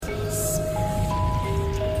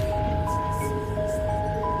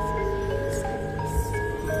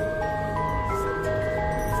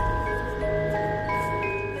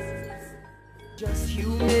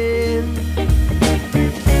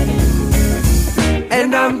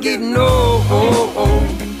And I'm getting old,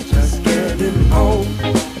 just getting old,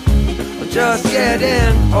 just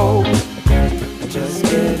getting old, just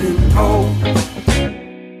getting old.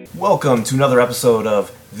 Welcome to another episode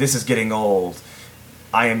of This is Getting Old.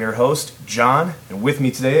 I am your host, John, and with me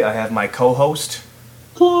today I have my co-host,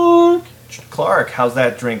 Clark. Clark. How's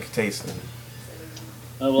that drink tasting?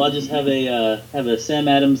 Well, I just have a Sam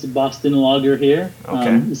Adams Boston Lager here.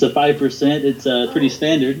 Okay. It's a 5%. It's pretty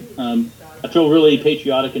standard. I feel really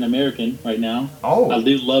patriotic and American right now. Oh. I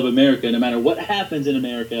do love America. No matter what happens in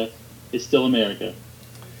America, it's still America.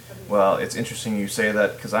 Well, it's interesting you say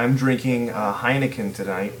that because I'm drinking Heineken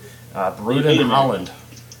tonight, brewed You hate in America. Holland.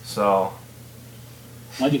 So,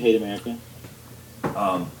 Why'd you hate America?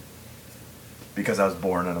 because I was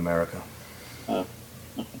born in America. Oh,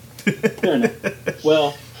 okay. Fair enough.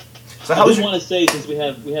 Well, So I how was just your... want to say, since we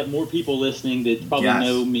have more people listening that probably Yes.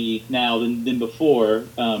 know me now than before,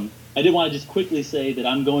 I did want to just quickly say that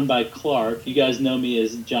I'm going by Clark. You guys know me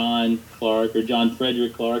as John Clark or John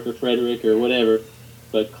Frederick Clark or Frederick or whatever.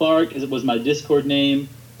 But Clark was my Discord name.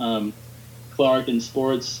 Clark in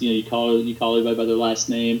sports, you call everybody by their last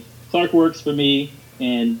name. Clark works for me,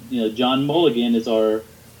 and John Mulligan is our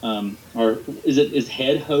is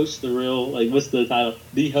head host the real, like, what's the title?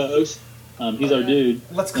 The host. He's our dude.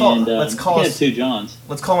 Let's call and, let's call we us, have two Johns.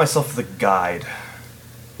 let's call myself the guide.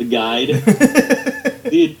 The guide,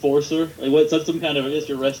 the enforcer. Like, what's some kind of, I guess,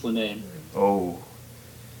 your wrestling name? Oh.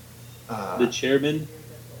 The chairman.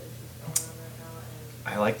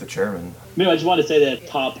 I like the chairman. I just want to say that at the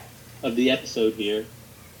top of the episode here.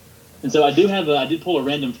 And so I did pull a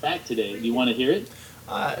random fact today. Do you want to hear it?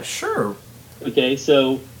 Sure. Okay,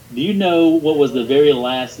 so do you know what was the very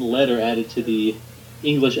last letter added to the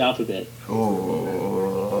English alphabet?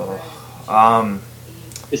 Ooh.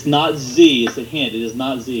 It's not Z. It's a hint. It is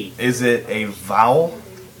not Z. Is it a vowel?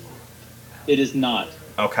 It is not.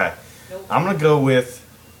 Okay. I'm going to go with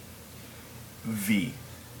V.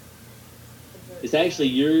 It's actually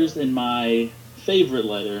yours and my favorite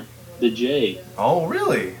letter, the J. Oh,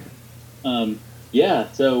 really? Yeah.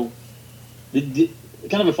 So,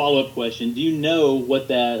 kind of a follow-up question. Do you know what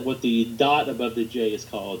the dot above the J is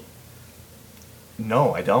called?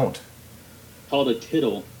 No, I don't. Called a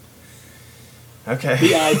tittle. Okay.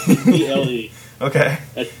 T-I-T-T-L-E. Okay.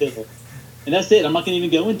 That's tittle. And that's it. I'm not going to even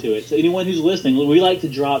go into it. So anyone who's listening, we like to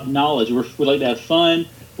drop knowledge. We like to have fun,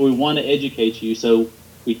 but we want to educate you. So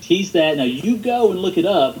we tease that. Now you go and look it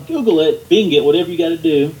up. Google it. Bing it. Whatever you got to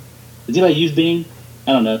do. Does anybody use Bing?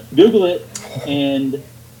 I don't know. Google it and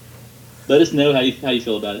let us know how you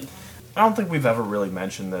feel about it. I don't think we've ever really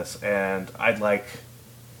mentioned this, and I'd like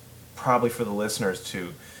probably for the listeners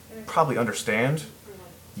to probably understand.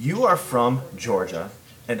 You are from Georgia,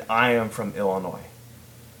 and I am from Illinois.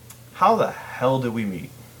 How the hell did we meet?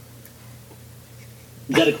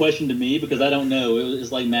 You got a question to me? Because I don't know.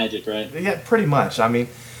 It's like magic, right? Yeah, pretty much. I mean,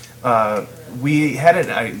 we had an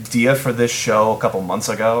idea for this show a couple months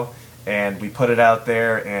ago, and we put it out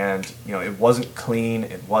there, and it wasn't clean.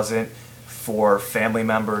 It wasn't for family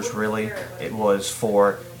members, really. It was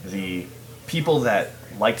for the people that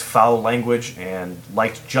liked foul language and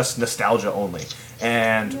liked just nostalgia only.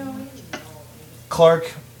 And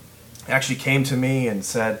Clark actually came to me and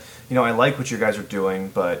said, I like what you guys are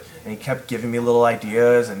doing, and he kept giving me little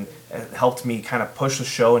ideas and it helped me kind of push the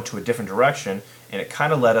show into a different direction, and it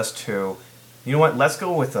kind of led us to, let's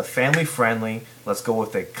go with a family-friendly, let's go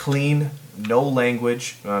with a clean, no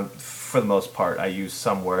language. For the most part, I use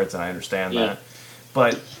some words and I understand that.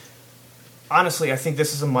 But honestly, I think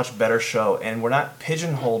this is a much better show, and we're not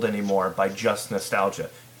pigeonholed anymore by just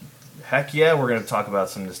nostalgia. Heck yeah, we're going to talk about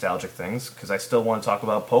some nostalgic things, because I still want to talk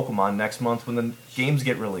about Pokemon next month when the games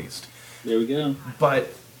get released. There we go. But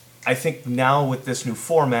I think now with this new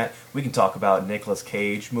format, we can talk about Nicolas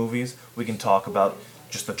Cage movies. We can talk about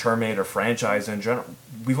just the Terminator franchise in general.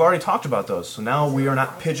 We've already talked about those, so now we are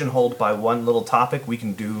not pigeonholed by one little topic. We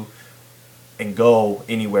can do and go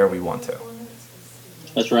anywhere we want to.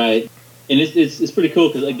 That's right. And it's pretty cool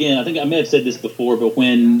because, again, I think I may have said this before, but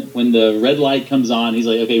when the red light comes on, he's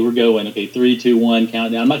like, okay, we're going. Okay, 3, 2, 1,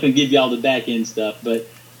 countdown. I'm not going to give you all the back end stuff, but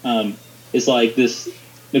it's like this,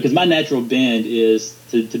 because my natural bend is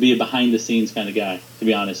to be a behind the scenes kind of guy, to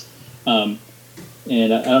be honest. And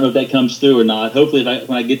I don't know if that comes through or not. Hopefully,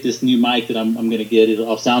 when I get this new mic that I'm going to get,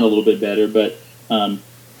 I'll sound a little bit better. But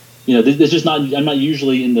there's just not. I'm not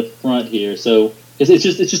usually in the front here, so but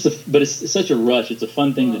it's such a rush. It's a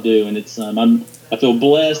fun thing to do, and I feel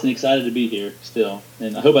blessed and excited to be here still,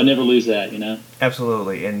 and I hope I never lose that.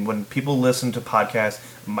 Absolutely. And when people listen to podcasts,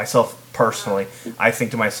 myself personally, I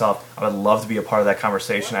think to myself, I would love to be a part of that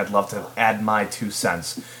conversation. I'd love to add my 2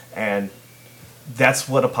 cents. And that's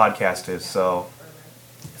what a podcast is. So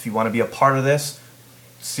if you want to be a part of this,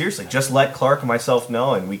 seriously, just let Clark and myself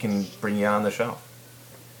know, and we can bring you on the show.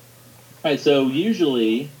 All right, so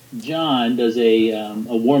usually John does a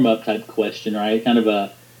warm-up type question, right? Kind of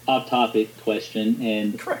a off-topic question,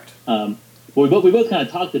 and Correct. we both kind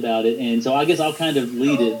of talked about it, and so I guess I'll kind of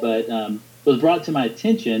lead it. But it was brought to my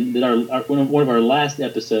attention that one of our last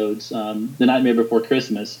episodes, The Nightmare Before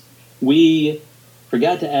Christmas, we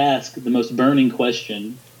forgot to ask the most burning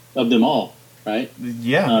question of them all, right?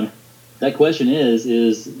 Yeah. That question is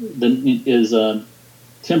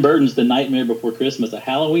Tim Burton's The Nightmare Before Christmas a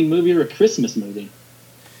Halloween movie or a Christmas movie?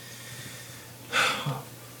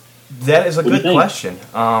 That is a What do you good think? question.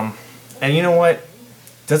 And you know what?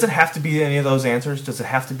 Does it have to be any of those answers? Does it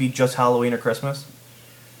have to be just Halloween or Christmas?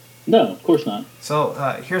 No, of course not. So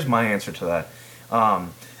here's my answer to that.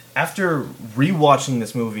 After rewatching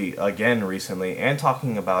this movie again recently and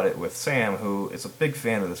talking about it with Sam, who is a big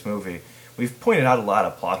fan of this movie, we've pointed out a lot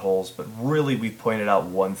of plot holes, but really we've pointed out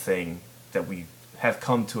one thing that we have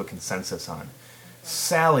come to a consensus on.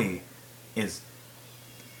 Sally is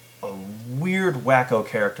a weird wacko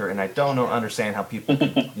character, and I don't understand how people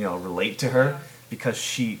can, relate to her, because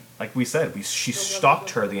she, like we said, she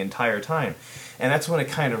stalked her the entire time. And that's when I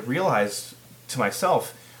kind of realized to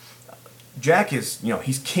myself, Jack is,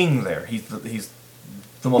 he's king there. He's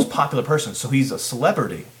the most popular person, so he's a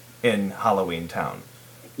celebrity in Halloween Town.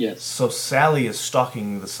 Yes. So Sally is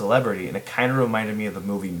stalking the celebrity, and it kind of reminded me of the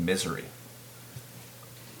movie Misery.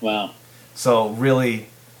 Wow. So really,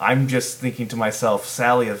 I'm just thinking to myself,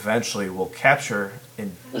 Sally eventually will capture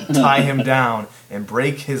and tie him down and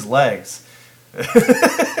break his legs.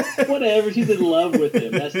 Whatever. She's in love with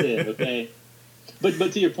him. That's it. Okay.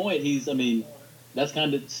 But to your point, that's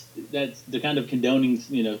the kind of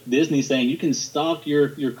condoning, Disney saying you can stalk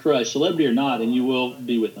your crush, celebrity or not, and you will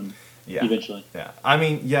be with them eventually. Yeah.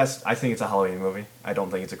 Yes, I think it's a Halloween movie. I don't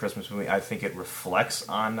think it's a Christmas movie. I think it reflects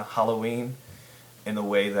on Halloween in the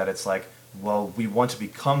way that it's like, well, we want to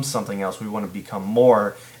become something else. We want to become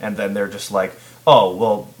more. And then they're just like, oh,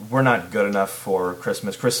 well, we're not good enough for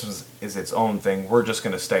Christmas. Christmas is its own thing. We're just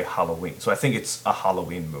going to stay Halloween. So I think it's a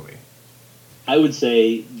Halloween movie. I would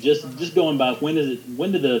say just going by when do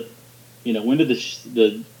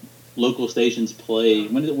the local stations play?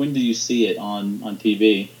 When do you see it on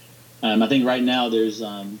TV? I think right now there's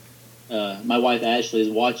my wife Ashley is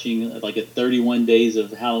watching like a 31 Days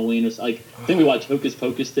of Halloween. It was I think we watched Hocus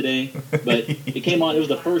Pocus today, but it came on. It was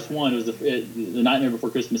the first one. It was the Nightmare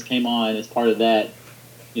Before Christmas came on as part of that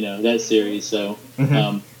that series. So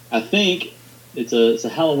I think it's a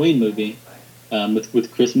Halloween movie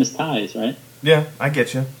with Christmas ties, right? Yeah, I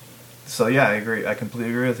get you. So yeah, I agree. I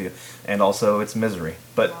completely agree with you. And also, it's Misery.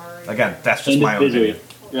 But again, that's just my own opinion.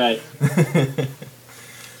 Right.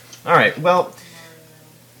 All right. Well,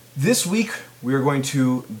 this week we are going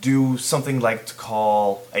to do something like to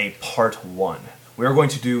call a part 1. We are going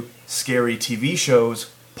to do scary TV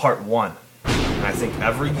shows part 1. And I think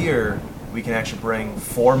every year we can actually bring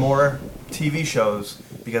 4 more TV shows,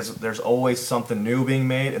 because there's always something new being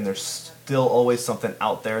made, and there's still always something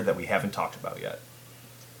out there that we haven't talked about yet.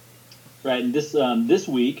 Right, and this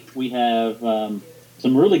week we have 4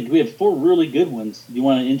 really good ones. Do you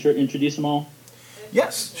want to introduce them all?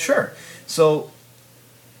 Yes, sure. So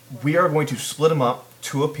we are going to split them up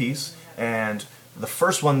 2 apiece, and the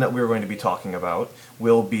first one that we're going to be talking about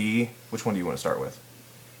will be, which one do you want to start with?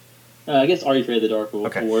 I guess Are You Afraid of the Dark will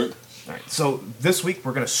work. All right. So this week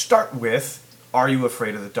we're going to start with Are You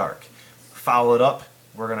Afraid of the Dark? Follow it up,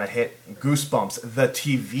 we're going to hit Goosebumps, the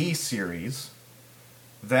TV series.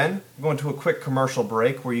 Then go into a quick commercial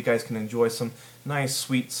break where you guys can enjoy some nice,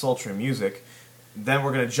 sweet, sultry music. Then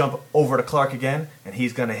we're going to jump over to Clark again, and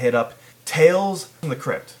he's going to hit up Tales from the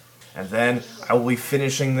Crypt. And then I will be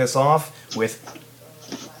finishing this off with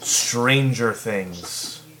Stranger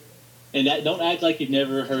Things. And don't act like you've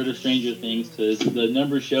never heard of Stranger Things, because the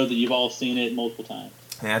numbers show that you've all seen it multiple times.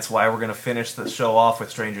 And that's why we're going to finish the show off with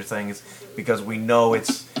Stranger Things, because we know it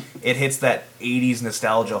hits that 80s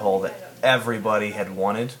nostalgia hole that everybody had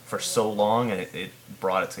wanted for so long, and it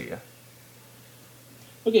brought it to you.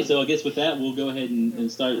 Okay, so I guess with that, we'll go ahead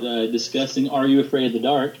and start discussing Are You Afraid of the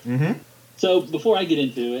Dark? Mm-hmm. So before I get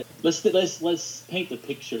into it, let's paint the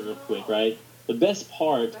picture real quick, right? The best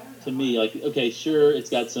part to me, okay, sure, it's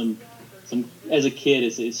got some as a kid,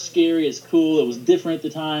 it's scary, it's cool, it was different at the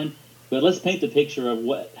time, but let's paint the picture of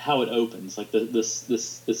how it opens, like the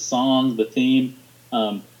song, the theme.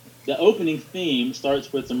 The opening theme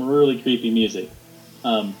starts with some really creepy music.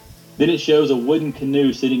 Then it shows a wooden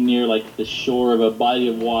canoe sitting near like the shore of a body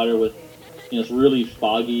of water with, it's really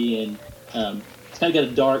foggy, and kind of got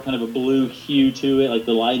a dark, kind of a blue hue to it, like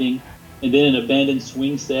the lighting. And then an abandoned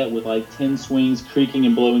swing set with like 10 swings creaking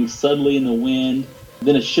and blowing subtly in the wind.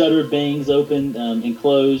 Then a shutter bangs open and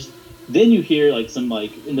closed. Then you hear like some,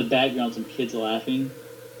 like in the background, some kids laughing.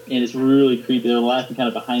 And it's really creepy. They're laughing kind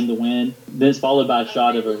of behind the wind. Then it's followed by a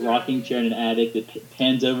shot of a rocking chair in an attic that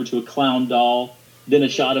pans over to a clown doll. Then a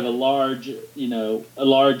shot of a large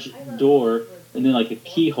door, and then like a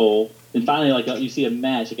keyhole. And finally, like you see a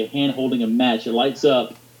match, like a hand holding a match. It lights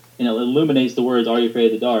up, and it illuminates the words, "Are you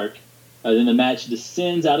afraid of the dark?" Then the match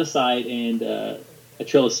descends out of sight, and a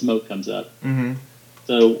trail of smoke comes up. Mm-hmm.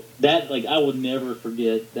 So that, like, I will never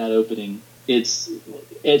forget that opening. It's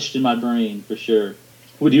etched in my brain for sure.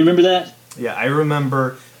 Well, do you remember that? Yeah, I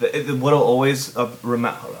remember. What I'll always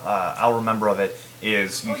I'll remember of it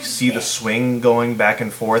is you see the swing going back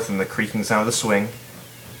and forth and the creaking sound of the swing,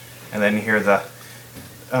 and then you hear the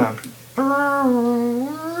kind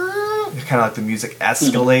of like the music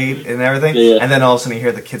escalate and everything, yeah. And then all of a sudden you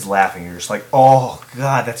hear the kids laughing. You're just like, oh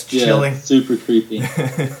god, that's chilling. Yeah, super creepy.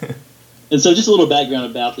 And so just a little background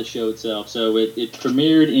about the show itself. So it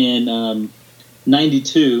premiered in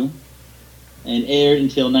 92 and aired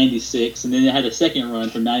until 96, and then it had a second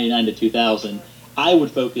run from 99 to 2000. I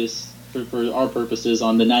would focus, for our purposes,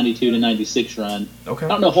 on the 92 to 96 run. Okay. I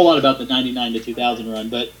don't know a whole lot about the 99 to 2000 run,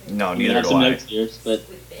 but no, neither I have do some I. notes here. But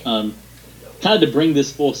kind of to bring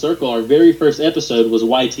this full circle, our very first episode was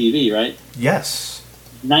YTV, right? Yes.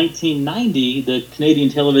 1990, the Canadian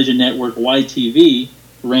television network YTV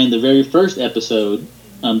ran the very first episode,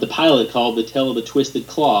 the pilot called "The Tale of the Twisted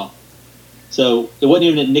Claw." So it wasn't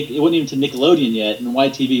even to Nickelodeon yet, and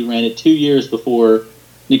YTV ran it 2 years before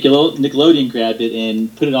Nickelodeon grabbed it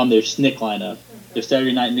and put it on their SNCC lineup, their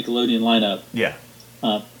Saturday Night Nickelodeon lineup. Yeah.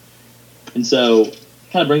 And so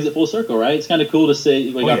kind of brings it full circle, right? It's kind of cool to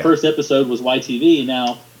say our first episode was YTV, and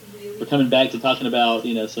now we're coming back to talking about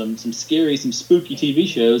some scary, some spooky TV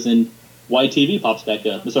shows, and YTV pops back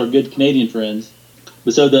up. It's our good Canadian friends.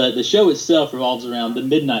 But so the show itself revolves around the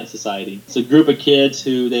Midnight Society. It's a group of kids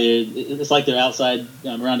who it's like they're outside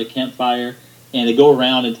around a campfire, and they go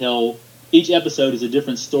around and tell. Each episode is a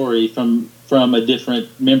different story from a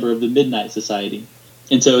different member of the Midnight Society,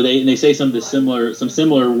 and so they say some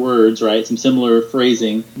similar words, right? Some similar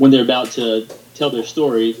phrasing when they're about to tell their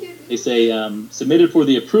story. They say, "Submitted for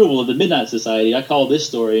the approval of the Midnight Society. I call this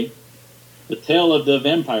story the Tale of the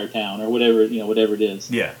Vampire Town," or whatever it is.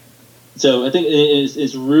 Yeah. So I think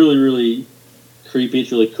it's really, really creepy.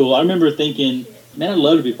 It's really cool. I remember thinking, man, I'd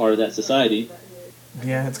love to be part of that society.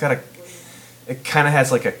 Yeah, it kind of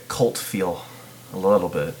has like a cult feel, a little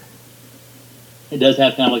bit. It does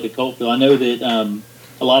have kind of like a cult feel. I know that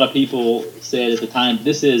a lot of people said at the time,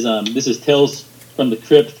 this is Tales from the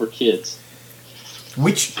Crypt for kids.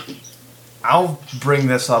 Which, I'll bring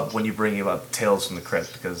this up when you bring up Tales from the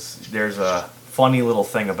Crypt, because there's a funny little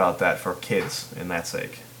thing about that for kids, in that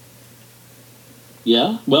sake.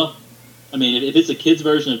 Yeah, well, I mean, if it's a kid's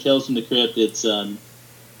version of Tales from the Crypt, it's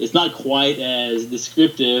not quite as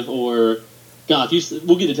descriptive or. God,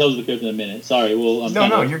 we'll get to Tales of the Crypt in a minute. Sorry,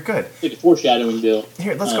 No, you're good. Like a foreshadowing deal.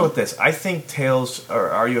 Here, let's go with this. I think Tales,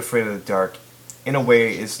 or Are You Afraid of the Dark, in a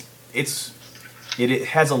way it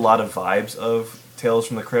has a lot of vibes of Tales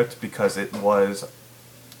from the Crypt, because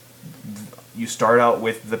you start out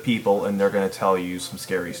with the people and they're going to tell you some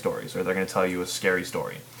scary stories, or they're going to tell you a scary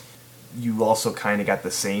story. You also kind of got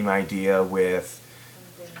the same idea with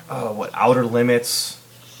Outer Limits.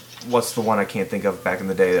 What's the one I can't think of back in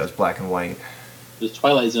the day that was black and white? The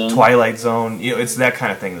Twilight Zone. Twilight Zone. It's that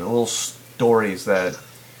kind of thing. The little stories that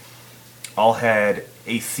all had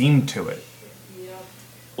a theme to it.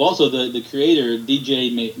 Well, also, the creator,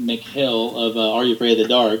 DJ McHale of Are You Afraid of the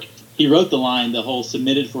Dark, he wrote the line, the whole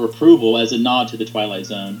 "submitted for approval" as a nod to the Twilight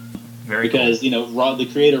Zone. Very because, cool. The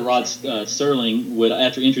creator, Rod Serling, would,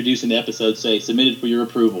 after introducing the episode, say, "submitted for your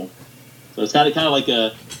approval." So it's kind of like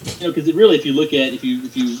a, because really, if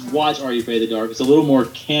you watch Are You Afraid of the Dark, it's a little more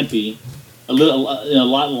campy, a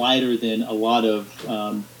lot lighter than a lot of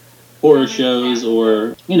horror shows,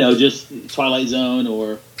 or just Twilight Zone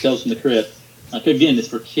or Tales from the Crypt. Again, it's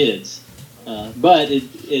for kids, but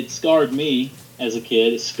it scarred me as a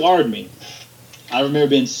kid. It scarred me. I remember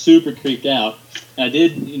being super creeped out. And I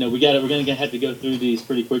did, we're going to have to go through these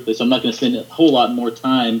pretty quickly, so I'm not going to spend a whole lot more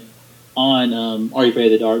time on Are You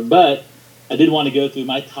Afraid of the Dark, but I did want to go through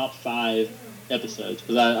my top 5 episodes,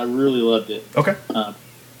 because I really loved it. Okay.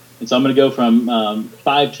 And so I'm going to go from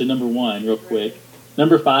 5 to number 1 real quick.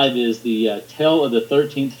 Number 5 is the Tale of the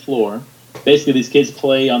 13th Floor. Basically, these kids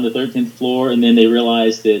play on the 13th floor, and then they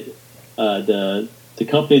realize that the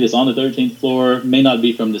company that's on the 13th floor may not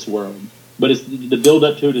be from this world. but it's the build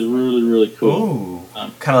up to it is really, really cool. Ooh,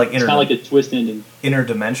 kind of like it's kind of like a twist ending.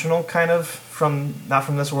 Interdimensional, kind of not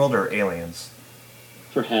from this world, or aliens.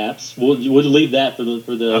 Perhaps we'll leave that for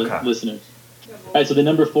the Okay. listeners. All right, so the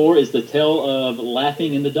number 4 is The Tale of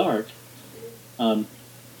Laughing in the Dark. And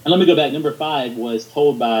let me go back. Number 5 was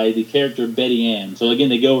told by the character Betty Ann. So again,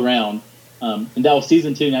 they go around, and that was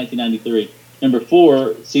season 2, 1993. Number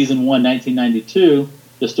 4, season 1, 1992.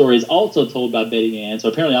 The story is also told by Betty Ann. So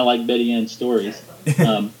apparently, I like Betty Ann's stories.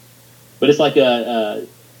 But it's like a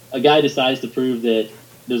guy decides to prove that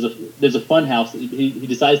there's a fun house. He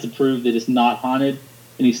decides to prove that it's not haunted,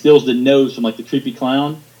 and he steals the nose from like the creepy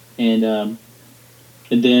clown, and then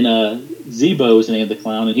Zebo is the name of the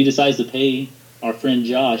clown, and he decides to pay our friend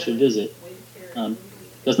Josh a visit.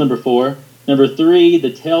 That's number 4. Number 3,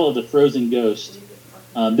 The Tale of the Frozen Ghost.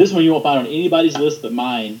 This one you won't find on anybody's list but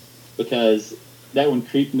mine, because that one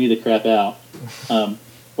creeped me the crap out.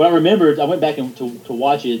 What I remembered, I went back to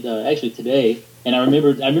watch it actually today, and I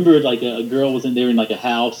remembered like a girl was in there in like a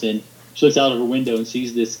house, and she looks out of her window and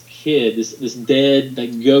sees this kid, this dead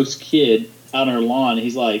like ghost kid out on her lawn, and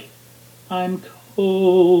he's like, "I'm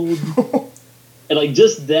cold," and like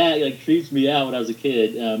just that like creeps me out when I was a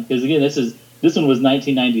kid. Because again, this one was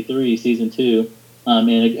 1993 season 2, and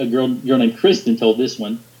a girl named Kristen told this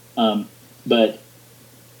one, but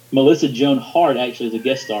Melissa Joan Hart actually is a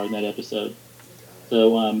guest star in that episode.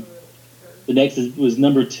 So the next was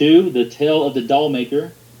number 2, The Tale of the Doll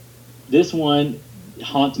Maker. This one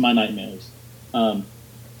haunts my nightmares. So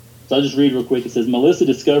I'll just read real quick. It says, Melissa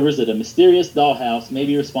discovers that a mysterious dollhouse may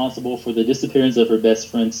be responsible for the disappearance of her best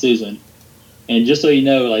friend, Susan. And just so you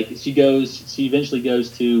know, like she eventually goes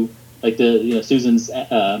to like Susan's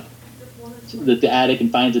the attic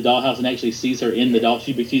and finds a dollhouse and actually sees her in the doll.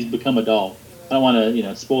 She's become a doll. I don't want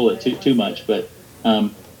to spoil it too much, but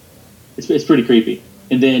it's pretty creepy.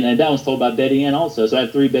 And then that one's told by Betty Ann also. So I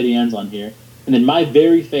have 3 Betty Anns on here. And then my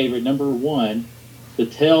very favorite, number 1, The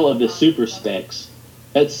Tale of the Super Specs.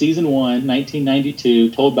 That's season 1, 1992,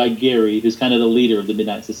 told by Gary, who's kind of the leader of the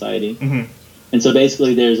Midnight Society. Mm-hmm. And so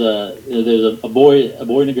basically, there's a boy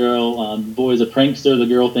and a girl. The boy is a prankster. The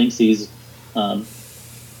girl thinks he's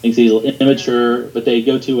immature, but they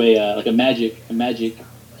go to a magic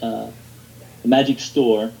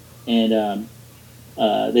store, and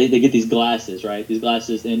they get these glasses, right? These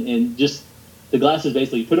glasses, and just the glasses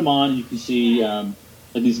basically you put them on, and you can see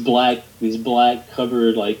like these black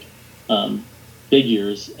covered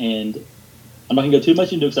figures, and I'm not gonna go too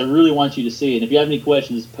much into it because I really want you to see it. And if you have any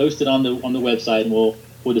questions, post it on the website, and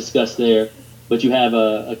we'll discuss there. But you have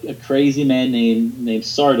a crazy man named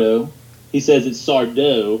Sardo. He says it's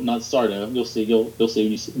Sardo, not Sardo. You'll see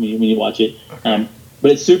when you watch it. Okay.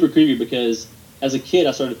 But it's super creepy because as a kid,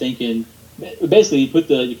 I started thinking, basically, you put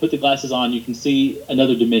the glasses on, you can see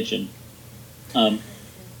another dimension.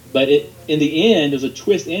 But in the end, there's a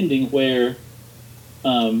twist ending where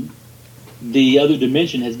the other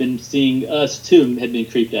dimension has been seeing us too and had been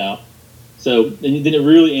creeped out. So and then it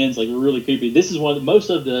really ends like really creepy. This is most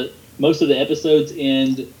of the episodes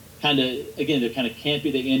end kind of, again, they're kind of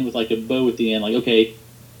campy. They end with like a bow at the end, like, okay,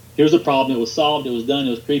 here's a problem. It was solved. It was done. It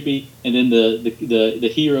was creepy. And then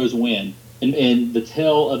the heroes win. And the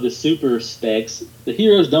tale of the Super Specs, the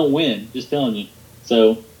heroes don't win. Just telling you.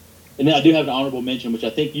 So, and then I do have an honorable mention, which I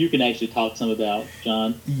think you can actually talk some about,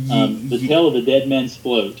 John. The tale of the Dead Man's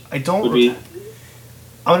Float. I'm going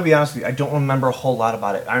to be honest with you. I don't remember a whole lot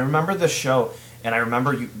about it. I remember the show, and I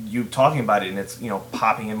remember you talking about it, and it's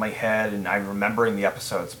popping in my head, and I'm remembering the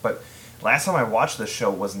episodes. But last time I watched this show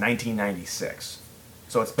was 1996,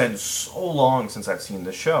 so it's been so long since I've seen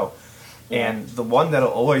this show. And the one that'll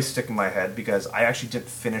always stick in my head, because I actually didn't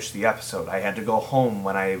finish the episode. I had to go home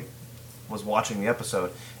when I was watching the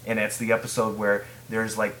episode, and it's the episode where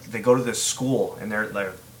there's they go to this school, and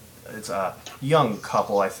it's a young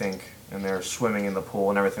couple, I think, and they're swimming in the pool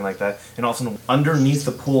and everything like that. And all of a sudden, underneath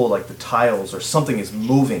the pool, like the tiles or something is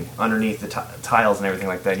moving underneath the tiles and everything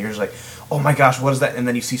like that. And you're just like, oh my gosh, what is that? And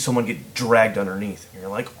then you see someone get dragged underneath, and you're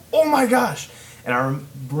like, oh my gosh. And I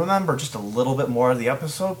remember just a little bit more of the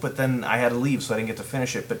episode, but then I had to leave, so I didn't get to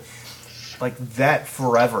finish it. But that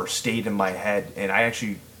forever stayed in my head, and I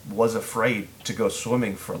actually was afraid to go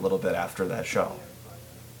swimming for a little bit after that show.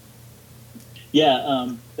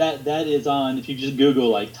 Yeah, that is on. If you just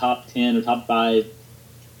Google top 10 or top 5,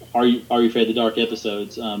 Are You Afraid of the Dark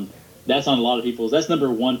episodes? That's on a lot of people's. That's number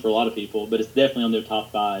 1 for a lot of people, but it's definitely on their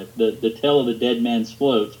top 5. The Tale of the Dead Man's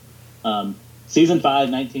Float, season 5,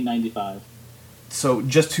 1995. So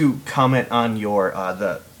just to comment on your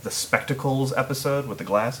the spectacles episode with the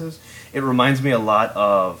glasses, it reminds me a lot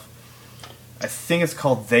of, I think it's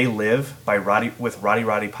called They Live by Roddy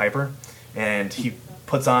Piper, and he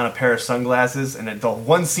puts on a pair of sunglasses, and the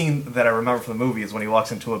one scene that I remember from the movie is when he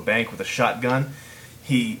walks into a bank with a shotgun.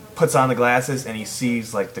 He puts on the glasses and he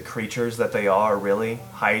sees like the creatures that they are really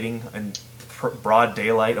hiding in broad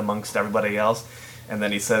daylight amongst everybody else, and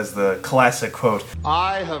then he says the classic quote,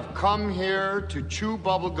 I have come here to chew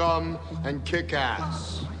bubblegum and kick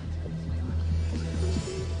ass.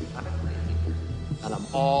 And I'm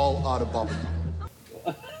all out of bubblegum.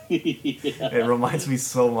 Yeah. It reminds me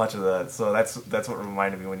so much of that. So that's what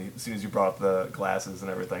reminded me as soon as you brought up the glasses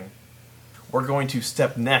and everything. We're going to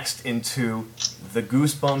step next into the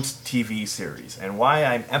Goosebumps TV series. And why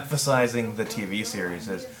I'm emphasizing the TV series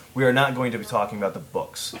is we are not going to be talking about the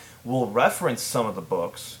books. We'll reference some of the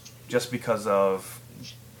books just because of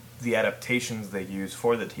the adaptations they use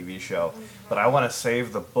for the TV show. But I want to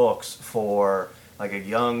save the books for like a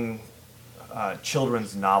young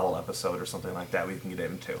children's novel episode or something like that we can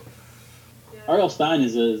get into. R.L. Stein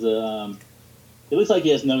is a it looks like he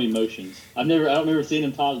has no emotions. I don't remember seeing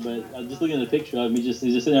him talk, but just looking at the picture of him, he's just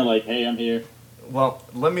sitting there like, hey, I'm here. Well,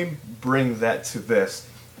 let me bring that to this.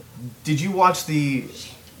 Did you watch the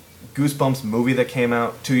Goosebumps movie that came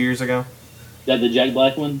out 2 years ago? Is that the Jack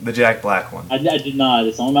Black one? The Jack Black one. I did not.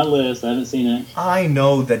 It's on my list. I haven't seen it. I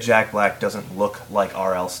know that Jack Black doesn't look like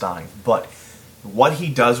R.L. Stein, but what he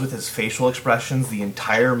does with his facial expressions the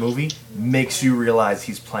entire movie makes you realize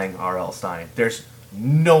he's playing R.L. Stein. There's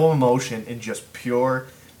no emotion and just pure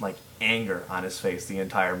like anger on his face the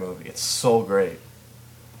entire movie. It's so great.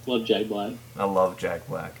 Love Jack Black. I love Jack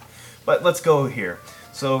Black. But let's go here.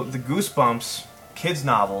 So the Goosebumps kids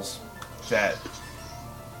novels that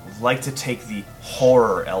like to take the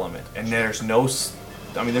horror element, and there's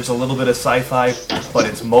there's a little bit of sci-fi, but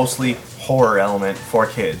it's mostly horror element for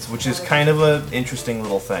kids, which is kind of an interesting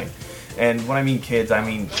little thing. And when I mean kids, I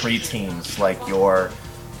mean preteens, like your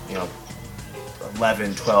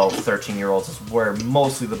 11, 12, 13-year-olds is where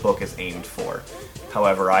mostly the book is aimed for.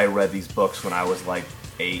 However, I read these books when I was like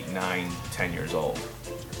 8, 9, 10 years old.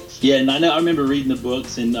 Yeah, and I remember reading the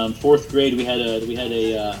books in fourth grade. We had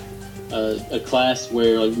a class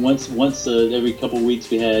where like once every couple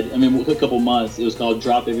weeks a couple months, it was called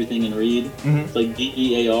Drop Everything and Read. Mm-hmm. It's like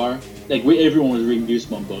DEAR. Like everyone was reading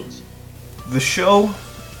Goosebumps books. The show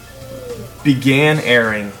began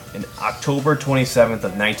airing in October 27th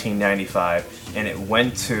of 1995, and it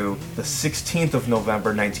went to the 16th of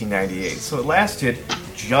November 1998. So it lasted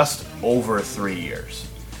just over 3 years.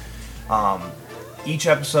 Each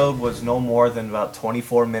episode was no more than about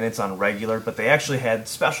 24 minutes on regular, but they actually had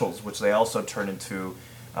specials, which they also turned into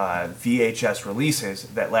VHS releases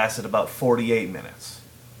that lasted about 48 minutes.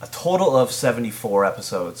 A total of 74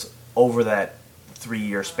 episodes over that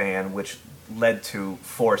 3-year span, which led to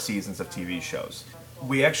 4 seasons of TV shows.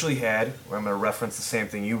 We actually had, I'm going to reference the same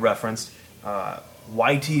thing you referenced,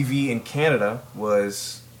 YTV in Canada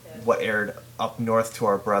was what aired up north to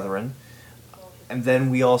our brethren. And then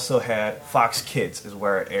we also had Fox Kids is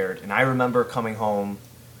where it aired. And I remember coming home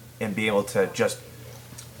and being able to just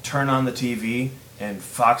turn on the TV, and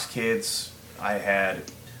Fox Kids, I had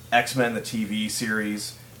X-Men, the TV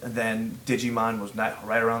series, and then Digimon was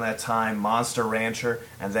right around that time, Monster Rancher,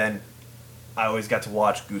 and then I always got to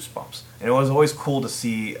watch Goosebumps. And it was always cool to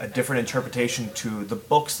see a different interpretation to the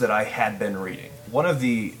books that I had been reading. One of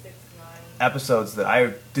the episodes that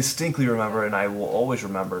I distinctly remember, and I will always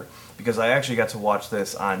remember, because I actually got to watch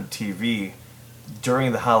this on TV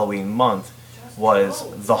during the Halloween month, was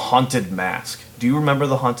The Haunted Mask. Do you remember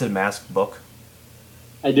the Haunted Mask book?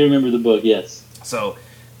 I do remember the book, yes. So,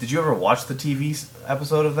 did you ever watch the TV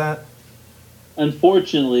episode of that?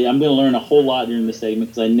 Unfortunately, I'm going to learn a whole lot during this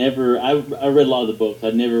segment because I read a lot of the books. I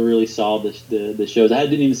never really saw the shows. I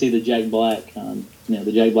didn't even see the Jack Black,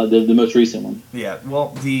 the most recent one. Yeah, well,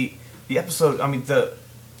 the episode,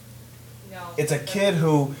 it's a kid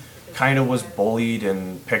who kind of was bullied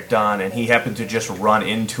and picked on, and he happened to just run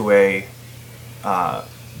into a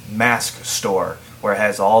mask store where it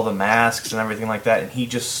has all the masks and everything like that, and he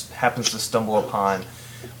just happens to stumble upon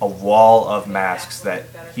a wall of masks that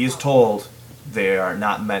he is told they are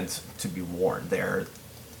not meant to be worn. They're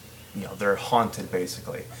haunted,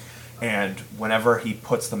 basically. And whenever he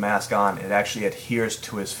puts the mask on, it actually adheres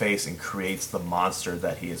to his face and creates the monster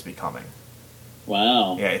that he is becoming.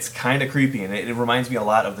 Wow. Yeah, it's kind of creepy, and it reminds me a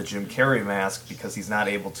lot of the Jim Carrey mask because he's not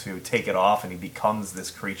able to take it off and he becomes this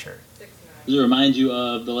creature. Does it remind you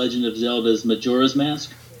of The Legend of Zelda's Majora's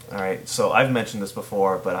Mask? Alright, so I've mentioned this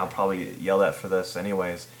before, but I'll probably yell at for this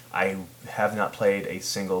anyways. I have not played a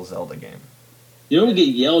single Zelda game. You don't get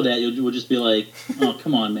yelled at, you'll just be like, oh,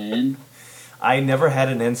 come on, man. I never had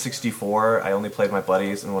an N64. I only played my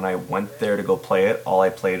buddies, and when I went there to go play it, all I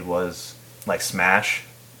played was, like, Smash.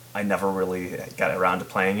 I never really got around to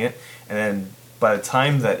playing it. And then by the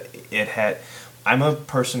time that it had, I'm a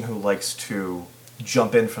person who likes to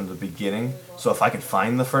jump in from the beginning. So if I can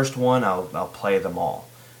find the first one, I'll play them all.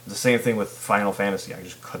 The same thing with Final Fantasy. I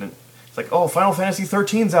just couldn't. It's like, oh, Final Fantasy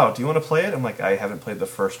 13's out. Do you want to play it? I'm like, I haven't played the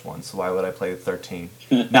first one, so why would I play 13?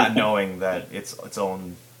 Not knowing that it's its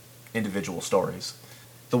own individual stories.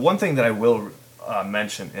 The one thing that I will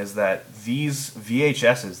mention is that these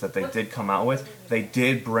VHSs that they did come out with, they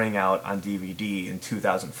did bring out on DVD in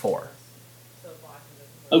 2004.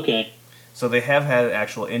 Okay. So they have had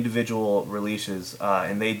actual individual releases,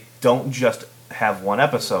 and they don't just have one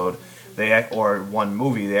episode, or one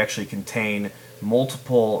movie. They actually contain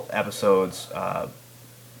multiple episodes,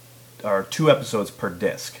 or 2 episodes per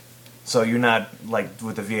disc. So you're not, like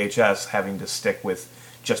with the VHS, having to stick with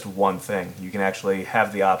just one thing. You can actually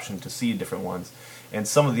have the option to see different ones. And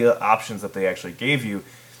some of the options that they actually gave you,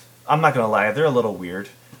 I'm not going to lie, they're a little weird.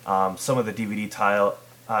 Some of the DVD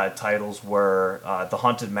titles were The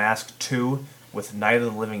Haunted Mask 2 with Night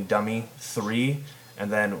of the Living Dummy 3,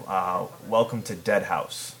 and then Welcome to Dead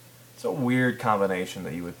House. It's a weird combination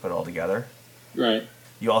that you would put all together. Right.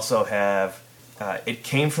 You also have It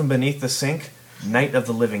Came From Beneath the Sink, Night of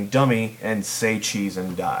the Living Dummy, and Say Cheese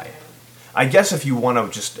and Die. I guess if you want to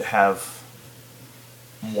just have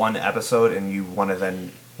one episode and you want to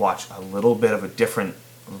then watch a little bit of a different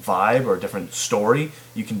vibe or a different story,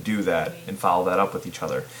 you can do that and follow that up with each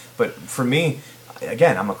other. But for me,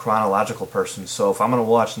 again, I'm a chronological person, so if I'm going to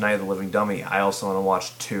watch Night of the Living Dummy, I also want to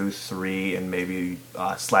watch 2, 3, and maybe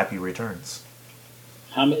Slappy Returns.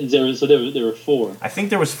 How many? There were 4. I think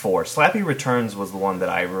there was 4. Slappy Returns was the one that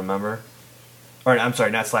I remember. Or, I'm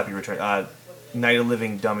sorry, not Slappy Returns. Night of the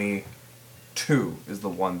Living Dummy 2 is the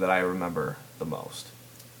one that I remember the most.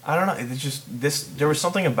 I don't know. It's just this. There was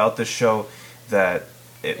something about this show that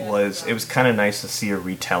it was kind of nice to see a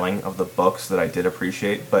retelling of the books that I did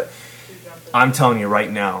appreciate. But I'm telling you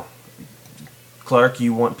right now, Clark,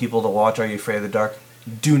 you want people to watch Are You Afraid of the Dark?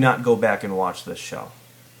 Do not go back and watch this show.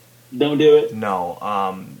 Don't do it?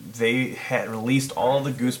 No. They had released all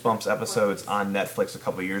the Goosebumps episodes on Netflix a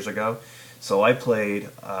couple years ago. So I played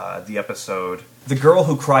the episode The Girl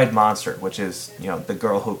Who Cried Monster, which is, The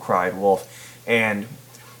Girl Who Cried Wolf. And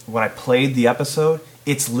when I played the episode,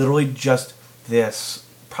 it's literally just this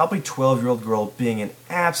probably 12-year-old girl being an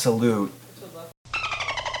absolute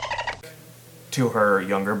to her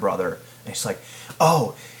younger brother. And she's like,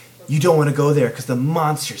 oh, you don't want to go there because the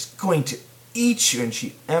monster's going to eat you. And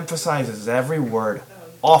she emphasizes every word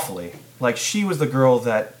awfully. Like she was the girl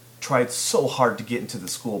that tried so hard to get into the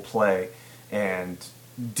school play and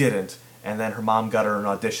didn't. And then her mom got her an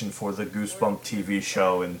audition for the Goosebump TV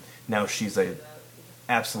show, and now she's a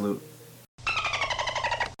absolute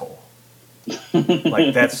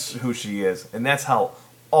like that's who she is. And that's how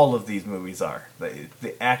all of these movies are.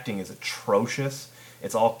 The acting is atrocious.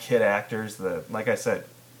 It's all kid actors that, like I said,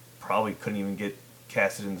 probably couldn't even get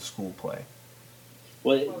casted in the school play.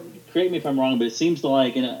 Well, correct me if I'm wrong, but it seems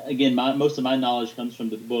like, and again, most of my knowledge comes from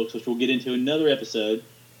the books, which we'll get into another episode,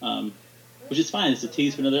 which is fine. It's a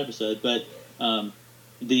tease for another episode. But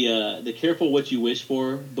the Careful What You Wish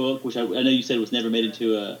For book, which I know you said was never made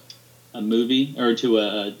into a movie or into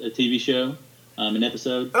a TV show, an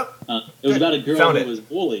episode. It was about a girl who was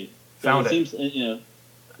bullied. So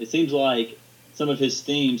it seems like some of his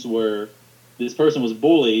themes were this person was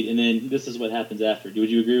bullied, and then this is what happens after. Would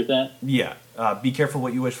you agree with that? Yeah. Be Careful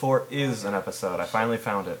What You Wish For is an episode. I finally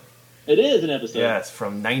found it. It is an episode. Yeah, it's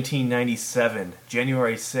from 1997,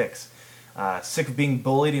 January 6th. Sick of being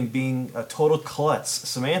bullied and being a total klutz,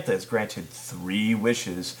 Samantha is granted 3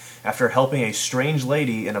 wishes after helping a strange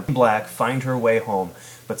lady in a black find her way home.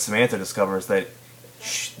 But Samantha discovers that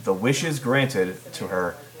the wishes granted to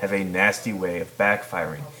her have a nasty way of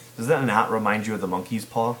backfiring. Does that not remind you of the monkey's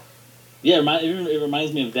paw? Yeah, it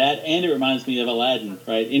reminds me of that, and it reminds me of Aladdin,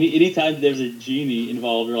 right? Anytime there's a genie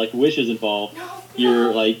involved or like wishes involved,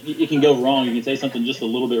 you're like it can go wrong. You can say something just a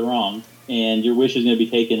little bit wrong, and your wish is going to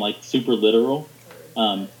be taken like super literal.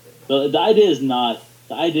 The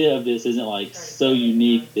idea of this isn't like so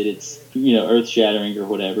unique that it's earth shattering or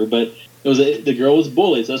whatever. But it was the girl was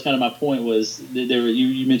bullied, so that's kind of my point. Was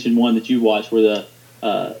you mentioned one that you watched where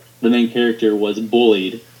the main character was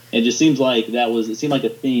bullied. It just seems like it seemed like a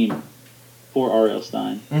theme for R.L.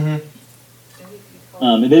 Stine. Mm-hmm.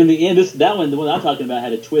 And then in the end, the one I'm talking about,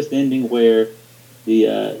 had a twist ending where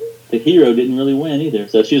the hero didn't really win either.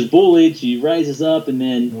 So she was bullied, she rises up, and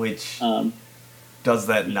then... Which, does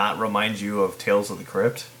that not remind you of Tales of the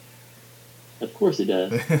Crypt? Of course it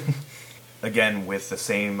does. Again, with the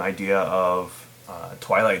same idea of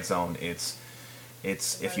Twilight Zone, it's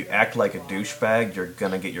It's if you act like a douchebag, you're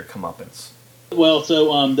gonna get your comeuppance. Well,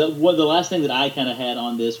 so the last thing that I kind of had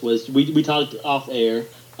on this was we talked off air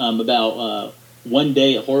about One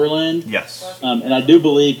Day at Horrorland. Yes. And I do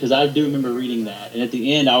believe, because I do remember reading that, and at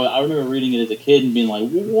the end, I remember reading it as a kid and being like,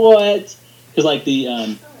 what? Because like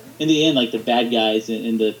in the end, like the bad guys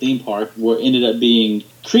in the theme park ended up being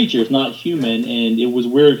creatures, not human, and it was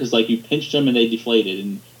weird because like you pinched them and they deflated,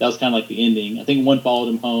 and that was kind of like the ending. I think one followed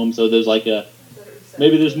him home, so there's like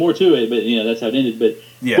maybe there's more to it, but that's how it ended. But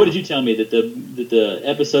yeah. What did you tell me that the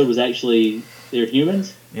episode was actually they're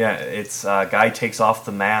humans? Yeah, it's guy takes off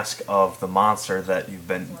the mask of the monster that you've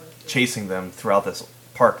been chasing them throughout this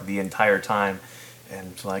park the entire time.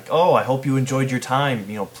 And it's like, oh, I hope you enjoyed your time.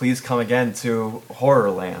 Please come again to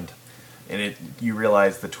Horrorland. And you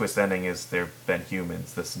realize the twist ending is they've been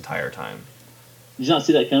humans this entire time. Did you not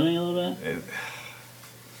see that coming a little bit?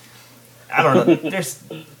 I don't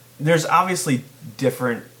know. There's obviously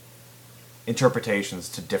different interpretations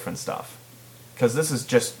to different stuff. Because this is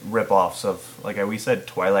just rip-offs of, like we said,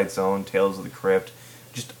 Twilight Zone, Tales of the Crypt,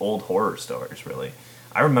 just old horror stories, really.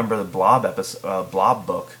 I remember the Blob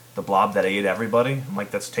book, The Blob That Ate Everybody. I'm like,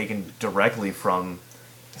 that's taken directly from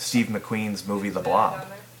Steve McQueen's movie The Blob.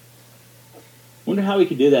 Wonder how he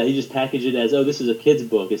could do that. He just packaged it as, this is a kid's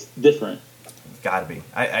book. It's different. Gotta be.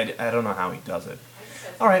 I don't know how he does it.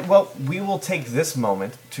 All right, well, we will take this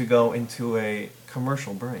moment to go into a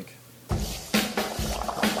commercial break.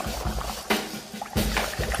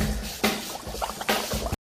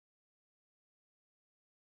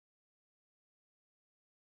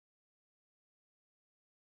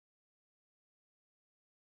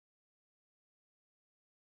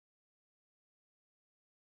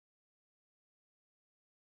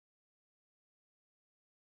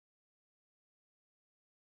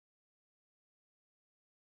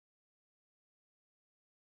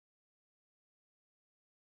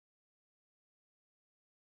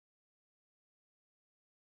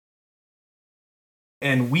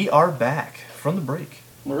 And we are back from the break.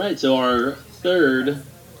 All right, so our third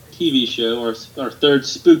TV show, our third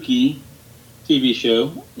spooky TV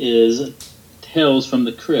show is Tales from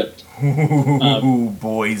the Crypt. Ooh,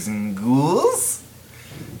 boys and ghouls.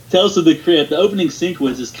 Tales of the Crypt, the opening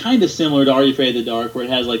sequence is kind of similar to Are You Afraid of the Dark, where it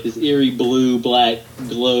has like this eerie blue-black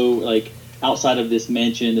glow like outside of this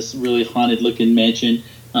mansion, this really haunted-looking mansion,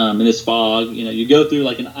 in this fog. You go through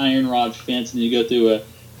like an iron rod fence, and you go through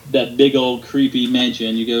that big old creepy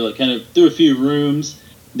mansion. You go like kind of through a few rooms,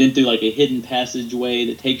 then through like a hidden passageway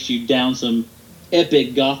that takes you down some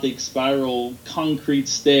epic gothic spiral concrete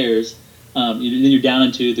stairs. Then you're down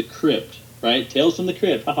into the crypt, right? Tales from the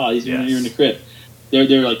Crypt. Haha, you're in the crypt. There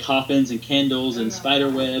are like coffins and candles and spider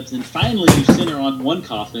webs, and finally you center on one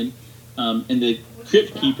coffin, and the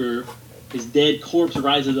crypt keeper, his dead corpse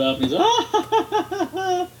rises up, and he's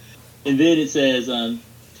and then it says,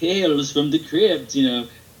 Tales from the Crypt.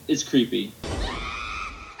 It's creepy.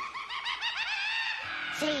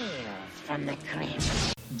 Tales from the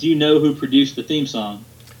Crypt. Do you know who produced the theme song?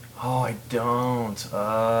 Oh, I don't.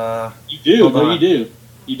 You do. Hold No, on. you do.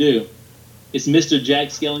 You do. It's Mr. Jack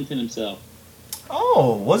Skellington himself.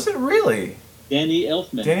 Oh, was it really? Danny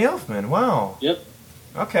Elfman. Danny Elfman, wow. Yep.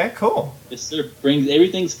 Okay, cool. This sort of brings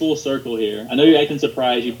everything's full circle here. I know you're acting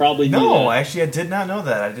surprised. You probably knew No, that. actually, I did not know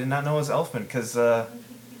that. I did not know it was Elfman, because,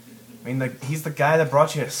 he's the guy that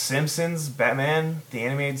brought you Simpsons, Batman, the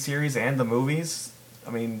animated series, and the movies.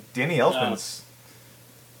 Danny Elfman's...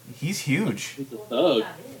 He's huge. He's a thug.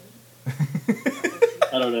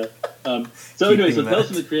 I don't know. So anyway, so Tales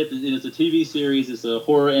from the Crypt is a TV series. It's a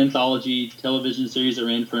horror anthology television series that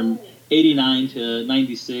ran from 89 to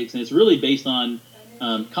 96, and it's really based on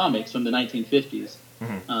comics from the 1950s.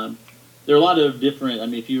 Mm-hmm. There are a lot of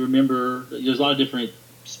different, if you remember, there's a lot of different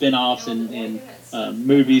spin-offs and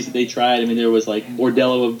movies that they tried. There was like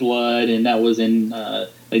Bordello of Blood, and that was in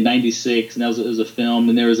like 96, and that was a film.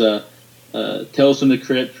 And there was a Tales from the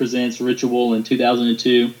Crypt Presents Ritual in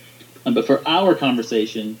 2002. But for our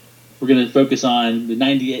conversation, we're going to focus on the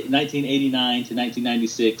 1989 to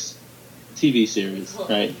 1996 TV series,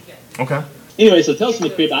 right? Okay. Anyway, so Tales from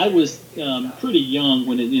the Crypt, I was pretty young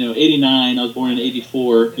when 89, I was born in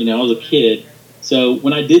 84, I was a kid. So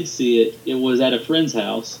when I did see it, it was at a friend's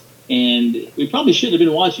house, and we probably shouldn't have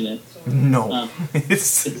been watching it. No.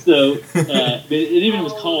 So it even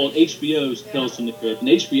was called HBO's Tales from the Crypt, and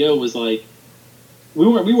HBO was like, we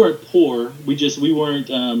weren't poor, we weren't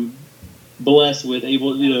blessed with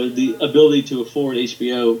the ability to afford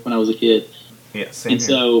HBO when I was a kid. Yeah, same And here.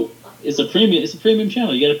 so it's a premium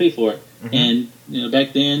channel. You got to pay for it. Mm-hmm. And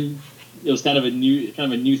back then it was kind of a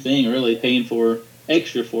new thing, really, paying for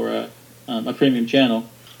extra for a premium channel.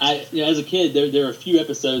 as a kid, there are a few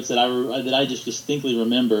episodes that I just distinctly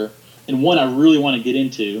remember, and one I really want to get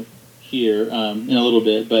into here in a little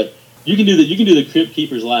bit. But you can do the Crypt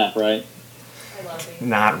Keeper's laugh, right?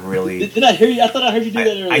 Not really. Did I hear you? I thought I heard you do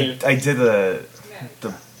that earlier. I did the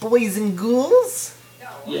boys and ghouls.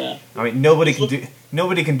 Yeah. I mean, nobody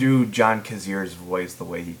can do John Kazir's voice the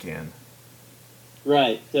way he can.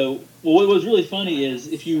 Right. So, what was really funny is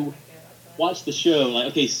if you watch the show, like,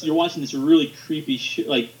 okay, so you're watching this really creepy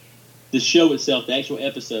like the show itself, the actual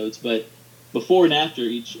episodes, but before and after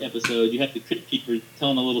each episode, you have the Crypt Keeper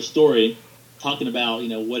telling a little story, talking about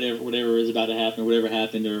whatever is about to happen or whatever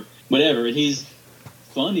happened or whatever, and he's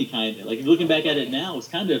funny kind of. Like, looking back at it now, it's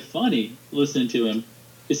kind of funny listening to him.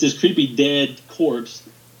 It's this creepy dead corpse,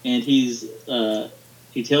 and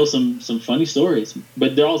he tells some funny stories,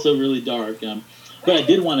 but they're also really dark. But I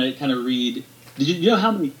did want to kind of read. Did you know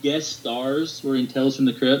how many guest stars were in Tales from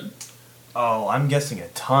the Crypt? Oh, I'm guessing a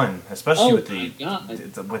ton, especially with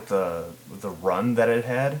with the run that it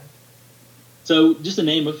had. So, just to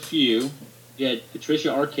name a few, you had Patricia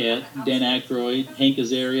Arquette, Dan Aykroyd, Hank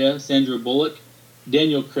Azaria, Sandra Bullock,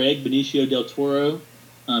 Daniel Craig, Benicio del Toro,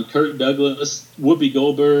 Kirk Douglas, Whoopi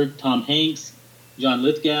Goldberg, Tom Hanks, John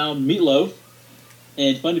Lithgow, Meatloaf.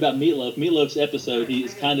 And funny about Meatloaf's episode, he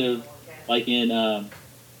is kind of like in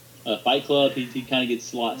Fight Club. He kind of gets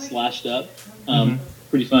slashed up.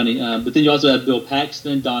 Pretty funny. But then you also have Bill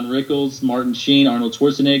Paxton, Don Rickles, Martin Sheen, Arnold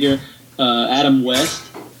Schwarzenegger, Adam West,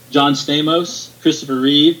 John Stamos, Christopher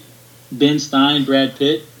Reeve, Ben Stein, Brad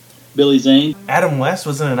Pitt, Billy Zane. Adam West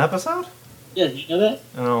was in an episode? Yeah, you know that?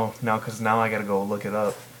 Oh, no, because now I got to go look it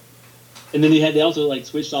up. And then they also like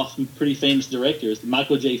switched off some pretty famous directors.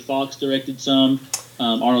 Michael J. Fox directed some.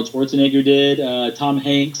 Arnold Schwarzenegger did. Tom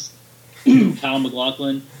Hanks, Kyle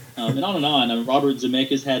MacLachlan, and on and on. Robert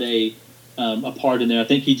Zemeckis had a part in there. I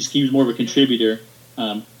think he was more of a contributor.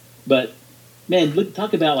 But man,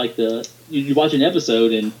 talk about like you watch an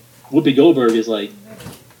episode and Whoopi Goldberg is like,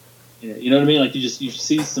 you know what I mean? Like you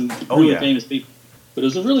see some really famous people. But it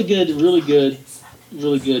was a really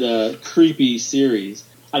good creepy series.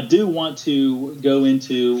 I do want to go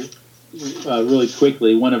into really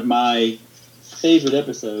quickly one of my favorite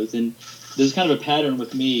episodes, and there's kind of a pattern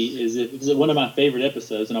with me. Is it one of my favorite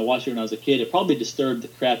episodes, and I watched it when I was a kid. It probably disturbed the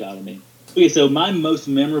crap out of me. Okay, so my most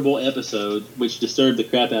memorable episode, which disturbed the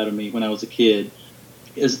crap out of me when I was a kid,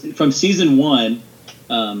 is from season 1,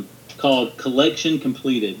 called Collection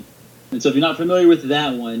Completed. And so if you're not familiar with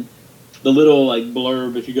that one, the little like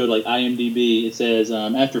blurb, if you go to like IMDb, it says,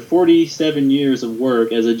 after 47 years of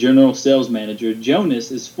work as a general sales manager,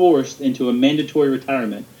 Jonas is forced into a mandatory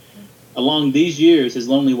retirement. Along these years, his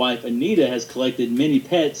lonely wife Anita has collected many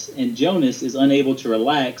pets, and Jonas is unable to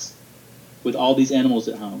relax with all these animals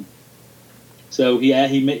at home. So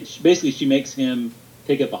she makes him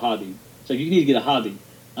take up a hobby. So you need to get a hobby.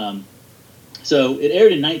 So it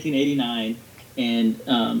aired in 1989,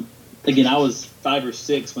 and again, I was 5 or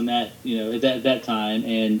 6 when at that time,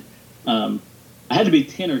 and I had to be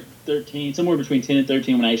 10 or 13, somewhere between 10 and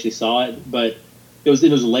 13 when I actually saw it. But it was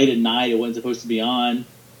late at night; it wasn't supposed to be on,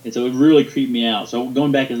 and so it really creeped me out. So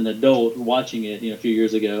going back as an adult, watching it, a few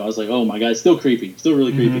years ago, I was like, "Oh my god, it's still creepy, still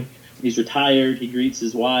really creepy." He's retired. He greets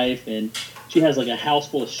his wife, and she has like a house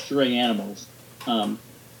full of stray animals,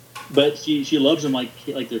 but she loves them like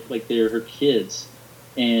they're her kids,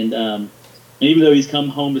 and even though he's come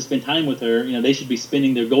home to spend time with her, they should be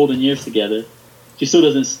spending their golden years together. She still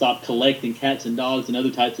doesn't stop collecting cats and dogs and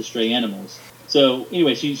other types of stray animals. So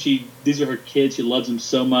anyway, these are her kids. She loves them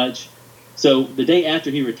so much. So the day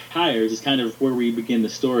after he retires is kind of where we begin the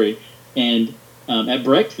story. And at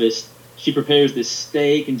breakfast, she prepares this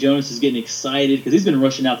steak, and Jonas is getting excited because he's been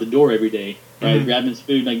rushing out the door every day, right, grabbing his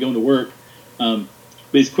food and going to work. But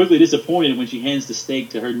he's quickly disappointed when she hands the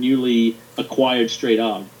steak to her newly acquired stray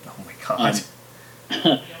dog. Oh my god.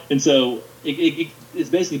 And so it's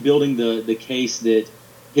basically building the case that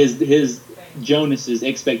his Jonas's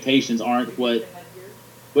expectations aren't what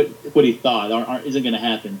he thought isn't going to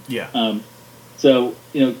happen. Yeah. So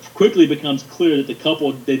quickly becomes clear that the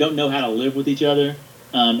couple, they don't know how to live with each other,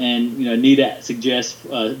 and Anita suggests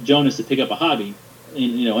Jonas to pick up a hobby.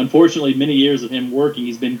 And unfortunately, many years of him working,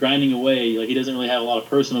 he's been grinding away. Like, he doesn't really have a lot of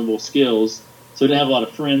personable skills, so he didn't have a lot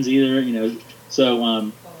of friends either.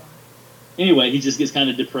 So. Anyway, he just gets kind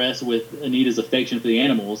of depressed with Anita's affection for the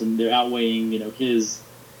animals, and they're outweighing, his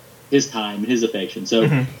time and his affection.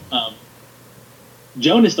 So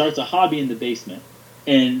Jonas starts a hobby in the basement,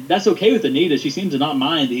 and that's okay with Anita. She seems to not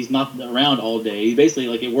mind that he's not around all day. He's basically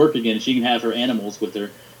like at work again, and she can have her animals with her.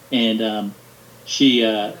 And she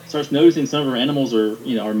starts noticing some of her animals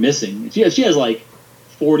are missing. She has like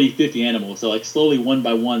 40, 50 animals. So like slowly, one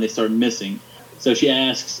by one, they start missing. So she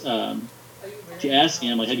asks him,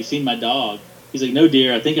 like, "Have you seen my dog?" He's like, "No,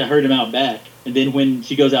 dear. I think I heard him out back." And then when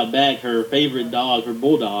she goes out back, her favorite dog, her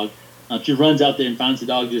bulldog, she runs out there and finds the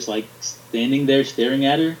dog just like standing there staring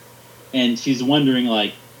at her, and she's wondering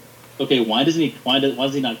like, okay, why is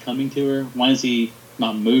he not coming to her? Why is he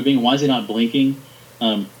not moving? Why is he not blinking?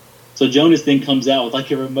 So Jonas then comes out with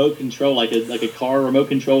like a remote control, like a car remote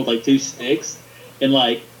control with like two sticks, and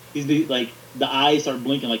like the eyes start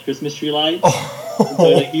blinking like Christmas tree lights. And so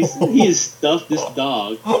like he has stuffed this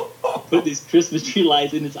dog, put these Christmas tree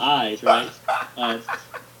lights in its eyes, right? And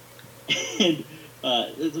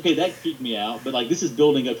it's okay, that creeped me out. But like this is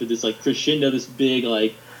building up to this like crescendo, this big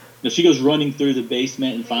like. She goes running through the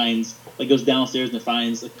basement and goes downstairs and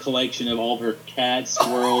finds a collection of all of her cats,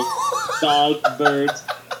 squirrels, dogs, birds,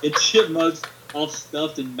 and chipmunks all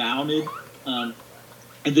stuffed and mounted. And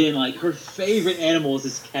then like her favorite animal is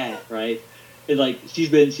this cat, right? And like she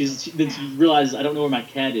realizes I don't know where my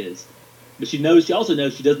cat is, but she also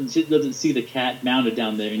knows she doesn't see the cat mounted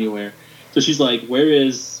down there anywhere. So she's like, where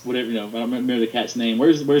is whatever, I don't remember the cat's name.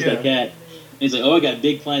 Where's that cat? And he's like, oh, I got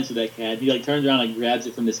big plans for that cat. He like turns around and grabs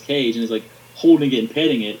it from this cage and is like holding it and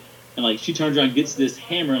petting it. And like she turns around and gets this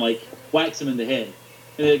hammer and like whacks him in the head.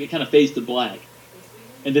 And then it kind of fades to black.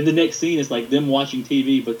 And then the next scene is like them watching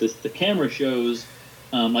TV, but the camera shows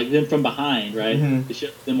like them from behind, right? Mm-hmm. It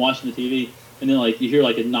shows them watching the TV. And then like you hear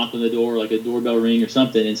like a knock on the door, like a doorbell ring or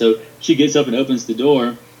something. And so she gets up and opens the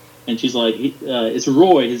door, and she's like, it's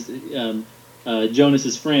Roy, his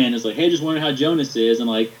Jonas's friend. Is like, hey, just wondering how Jonas is. And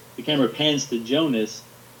like the camera pans to Jonas,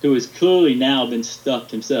 who has clearly now been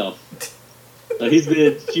stuffed himself. So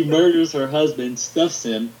she murders her husband, stuffs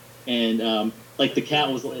him, and like the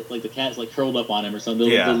cat's like curled up on him or something.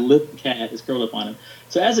 The lip cat is curled up on him.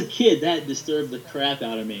 So as a kid, that disturbed the crap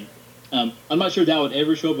out of me. I'm not sure that would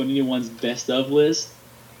ever show up on anyone's best of list,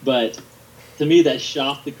 but to me that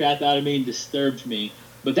shocked the crap out of me and disturbed me.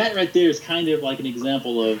 But that right there is kind of like an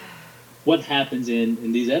example of what happens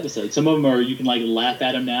in these episodes. Some of them you can like laugh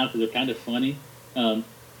at them now because they're kind of funny,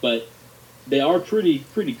 but they are pretty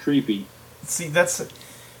creepy. See, that's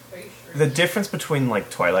the difference between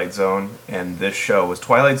like Twilight Zone and this show. Was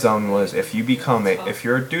Twilight Zone was if you're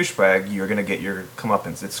a douchebag, you're gonna get your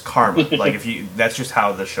comeuppance. It's karma. Like that's just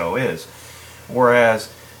how the show is.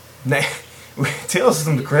 Whereas Tales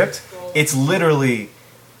from the Crypt, it's literally,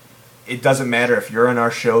 it doesn't matter if you're in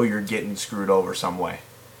our show, you're getting screwed over some way.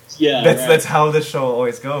 Yeah, that's how the show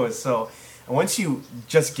always goes. So once you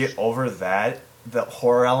just get over that, the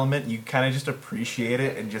horror element, you kind of just appreciate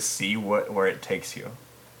it and just see where it takes you.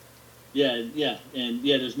 Yeah, and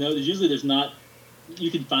there's not.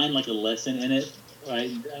 You can find like a lesson in it,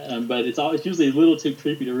 right? But it's usually a little too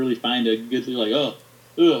creepy to really find a good. Like, I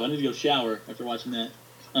need to go shower after watching that.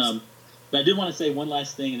 But I did want to say one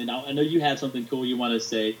last thing, and then I know you have something cool you want to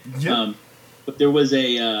say. Yep. But there was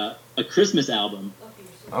a Christmas album.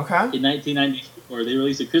 Okay. In 1994, they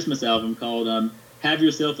released a Christmas album called "Have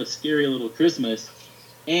Yourself a Scary Little Christmas,"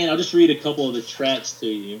 and I'll just read a couple of the tracks to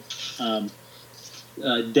you.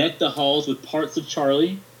 Deck the Halls with Parts of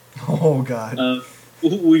Charlie. Oh, God.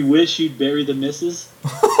 We Wish You'd Bury the Missus.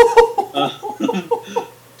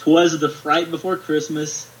 'Twas the Fright Before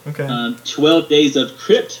Christmas. Okay. 12 Days of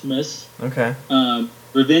Cryptmas. Okay.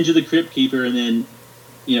 Revenge of the Crypt Keeper, and then,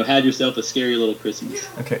 Have Yourself a Scary Little Christmas.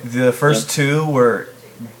 Okay. The first two were,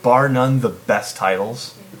 bar none, the best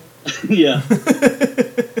titles. Yeah.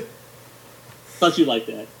 Thought you'd like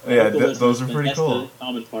that. Yeah, those are pretty cool. That's the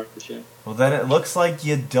common part of the show. Well, then it looks like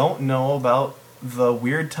you don't know about the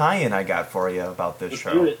weird tie-in I got for you about this Let's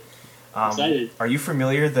show. do it. Excited. Are you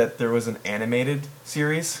familiar that there was an animated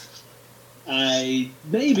series?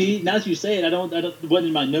 Maybe. Now that you say it, it wasn't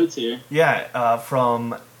in my notes here. Yeah,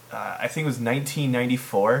 from I think it was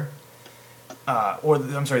 1994.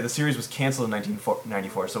 I'm sorry, the series was canceled in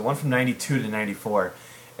 1994. So one from 92 to 94,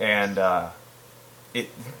 and it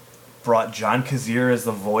brought John Kassir as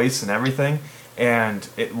the voice and everything, and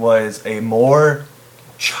it was a more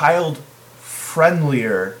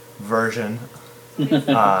child-friendlier version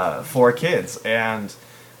for kids, and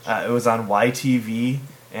it was on YTV,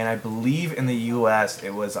 and I believe in the U.S.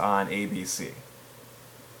 it was on ABC.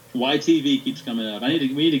 YTV keeps coming up. We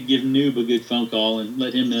need to give Noob a good phone call and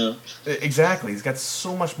let him know. Exactly, he's got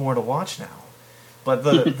so much more to watch now. But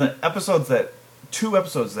the two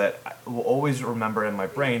episodes that I will always remember in my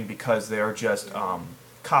brain because they are just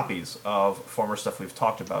copies of former stuff we've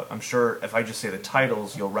talked about. I'm sure if I just say the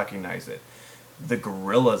titles, you'll recognize it. The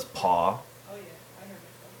Gorilla's Paw,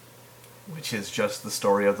 which is just the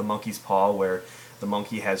story of the monkey's paw, where the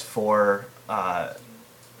monkey has 4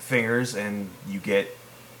 fingers, and you get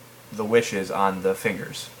the wishes on the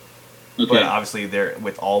fingers. Okay. But obviously, there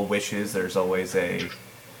with all wishes, there's always a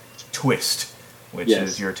twist, which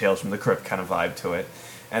is your Tales from the Crypt kind of vibe to it.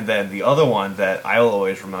 And then the other one that I'll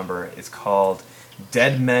always remember is called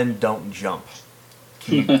Dead Men Don't Jump.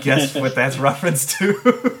 Can you guess what that's reference to?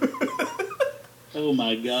 Oh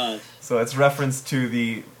my gosh. So it's reference to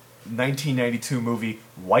the 1992 movie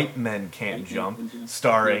White Men Can't Jump,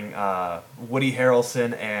 starring Woody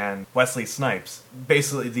Harrelson and Wesley Snipes.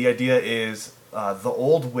 Basically, the idea is the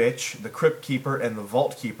old witch, the crypt keeper, and the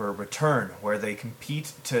vault keeper return, where they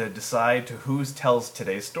compete to decide who tells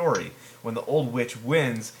today's story. When the old witch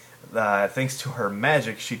wins, thanks to her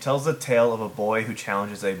magic, she tells the tale of a boy who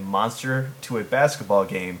challenges a monster to a basketball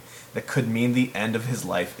game that could mean the end of his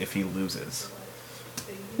life if he loses.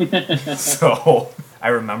 So, I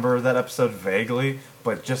remember that episode vaguely,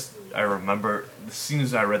 but I remember, as soon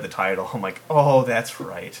as I read the title, I'm like, oh, that's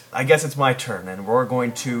right. I guess it's my turn, and we're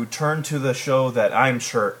going to turn to the show that I'm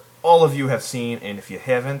sure all of you have seen, and if you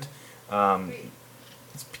haven't,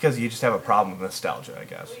 it's because you just have a problem with nostalgia, I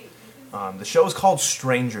guess. The show is called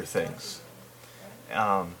Stranger Things.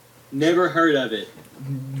 Never heard of it.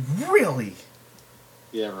 Really?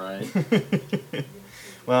 Yeah, right.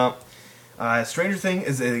 Well, Stranger Things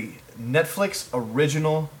is a Netflix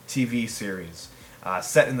original TV series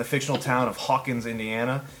set in the fictional town of Hawkins,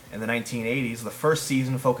 Indiana in the 1980s. The first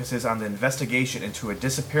season focuses on the investigation into a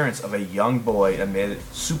disappearance of a young boy amid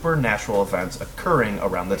supernatural events occurring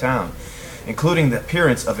around the town, including the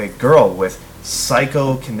appearance of a girl with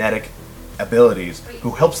psychokinetic abilities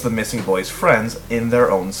who helps the missing boy's friends in their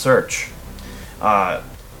own search.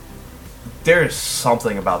 There is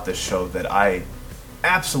something about this show that I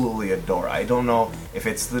absolutely adore. I don't know if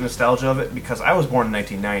it's the nostalgia of it, because I was born in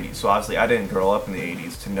 1990, so obviously I didn't grow up in the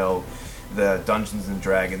 80s to know the Dungeons and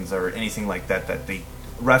Dragons or anything like that that they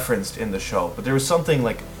referenced in the show. But there was something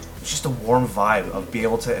like, just a warm vibe of being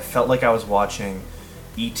able to, it felt like I was watching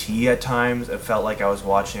E.T. at times, it felt like I was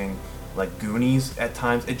watching like Goonies at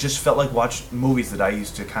times. It just felt like watch movies that I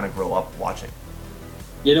used to kind of grow up watching.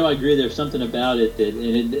 You know, I agree. There's something about it that,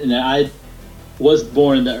 and I was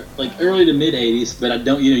born in the early to mid '80s, but I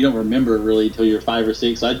don't. You don't remember really until you're 5 or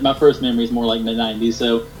 6. So my first memory is more like the '90s.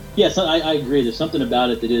 So yeah, I agree. There's something about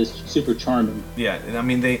it that is super charming. Yeah, and I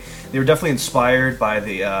mean they were definitely inspired by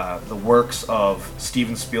the works of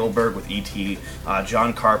Steven Spielberg with E.T.,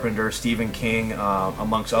 John Carpenter, Stephen King,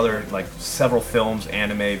 amongst other several films,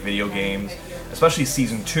 anime, video games. Especially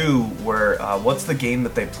season 2, where what's the game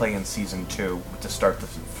that they play in season 2 to start the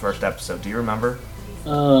first episode? Do you remember?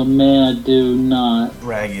 Oh man, I do not.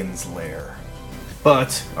 Dragon's Lair.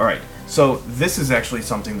 But all right, so this is actually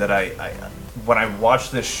something that I when I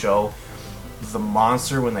watched this show, the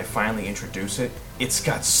monster, when they finally introduce it, it's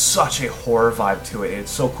got such a horror vibe to it.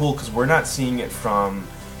 It's so cool because we're not seeing it from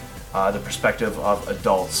the perspective of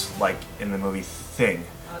adults like in the movie Thing,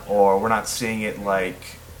 or we're not seeing it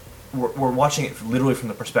we're watching it literally from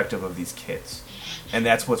the perspective of these kids, and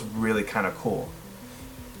that's what's really kind of cool.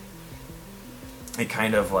 It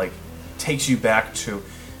kind of takes you back to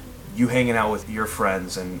you hanging out with your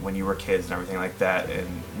friends and when you were kids and everything like that, and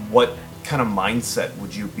what kind of mindset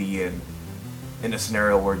would you be in a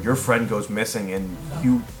scenario where your friend goes missing and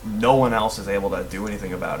no one else is able to do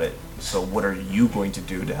anything about it. So what are you going to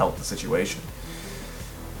do to help the situation?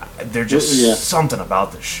 There's just something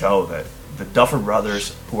about this show that the Duffer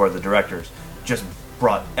Brothers, who are the directors, just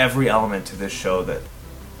brought every element to this show that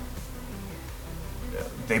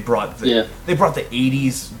they brought the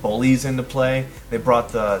 80s bullies into play. They brought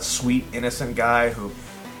the sweet, innocent guy who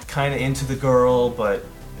kind of into the girl, but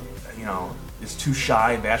is too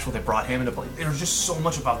shy and bashful. They brought him into play. There's just so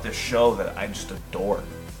much about this show that I just adore.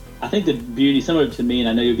 I think the beauty, similar to me, and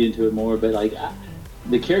I know you'll get into it more, but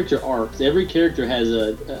the character arcs. Every character has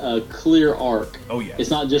a clear arc. Oh yeah. It's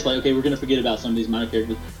not just okay, we're going to forget about some of these minor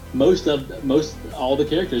characters. Most all the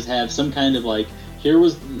characters have some kind of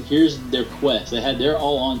here's their quest. They're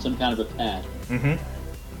all on some kind of a path. Mm-hmm.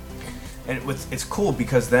 And it's cool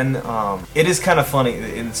because then it is kind of funny.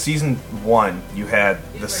 In season 1, you had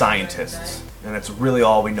the scientists, and that's really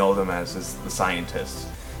all we know them as is the scientists.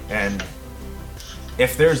 And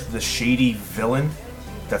if there's the shady villain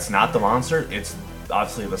that's not the monster, it's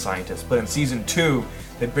obviously the scientist. But in season 2,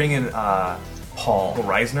 they bring in Paul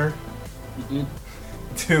Reisner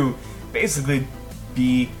to basically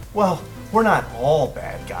be, well, we're not all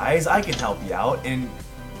bad guys. I can help you out. And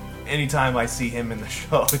anytime I see him in the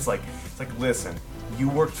show, it's like, listen, you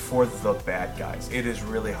worked for the bad guys. It is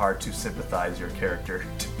really hard to sympathize your character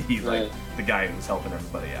to be the guy who's helping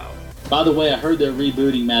everybody out. By the way, I heard they're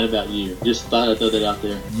rebooting Mad About You. Just thought I'd throw that out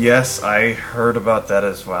there. Yes, I heard about that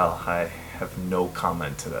as well. I have no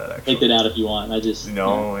comment to that, actually. Take that out if you want.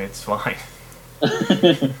 No, it's fine.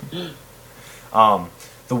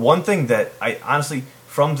 The one thing that I honestly,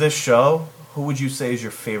 from this show, who would you say is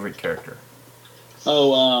your favorite character?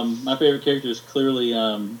 My favorite character is clearly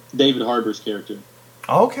David Harbour's character.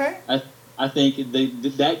 Okay. I think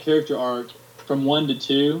that character arc from 1 to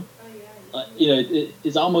 2,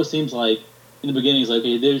 it almost seems like in the beginning it's like,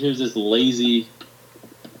 okay, here's this lazy,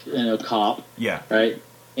 cop. Yeah. Right.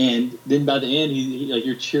 And then by the end, he like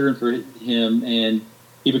you're cheering for him, and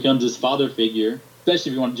he becomes this father figure.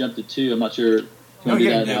 Especially if you want to jump to 2, I'm not sure. If you want to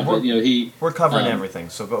do that now, but we're covering everything,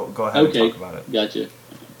 so go ahead and talk about it. Gotcha.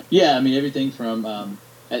 Yeah, I mean everything from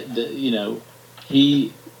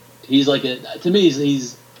he's like to me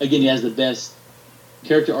he's again, he has the best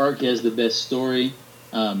character arc, he has the best story,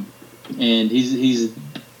 and he's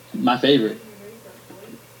my favorite.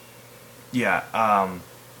 Yeah.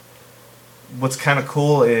 What's kind of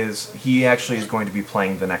cool is he actually is going to be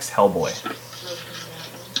playing the next Hellboy.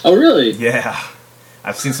 Oh, really? Yeah.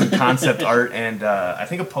 I've seen some concept art, and I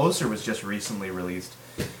think a poster was just recently released.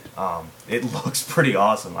 It looks pretty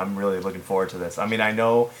awesome. I'm really looking forward to this. I mean, I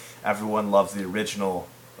know everyone loves the original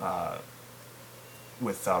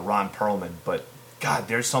with Ron Perlman, but God,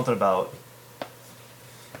 there's something about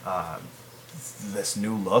this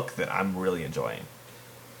new look that I'm really enjoying.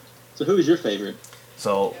 So who is your favorite?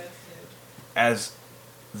 So, as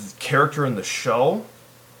the character in the show,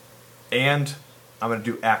 and I'm going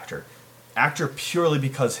to do actor. Actor purely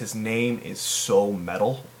because his name is so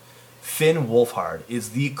metal. Finn Wolfhard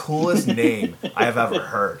is the coolest name I have ever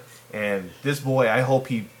heard. And this boy, I hope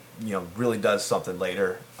he really does something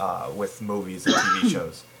later with movies and TV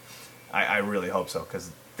shows. I really hope so,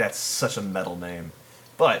 because that's such a metal name.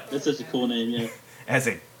 But that's such a cool name, yeah. As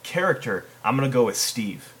a character, I'm going to go with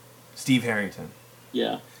Steve Harrington.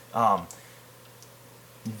 Yeah. In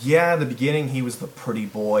the beginning, he was the pretty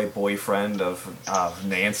boyfriend of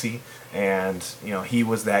Nancy, and he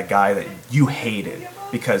was that guy that you hated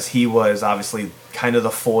because he was obviously kind of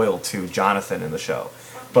the foil to Jonathan in the show.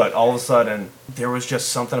 But all of a sudden, there was just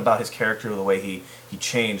something about his character, the way he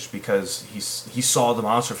changed, because he saw the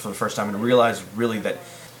monster for the first time and realized really that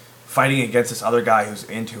fighting against this other guy who's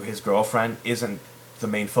into his girlfriend isn't the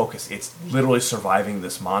main focus. It's literally surviving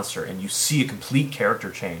this monster, and you see a complete character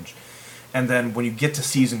change. And then when you get to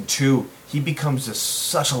season 2, he becomes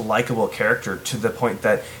such a likable character to the point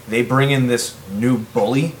that they bring in this new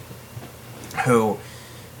bully who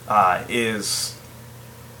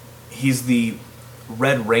he's the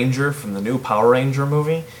Red Ranger from the new Power Ranger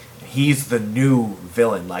movie. He's the new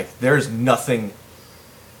villain. Like, there's nothing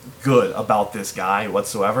good about this guy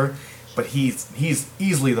whatsoever, but he's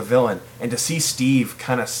easily the villain. And to see Steve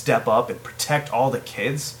kind of step up and protect all the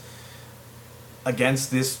kids against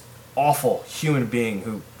this awful human being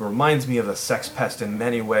who reminds me of a sex pest in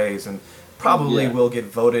many ways, and probably will get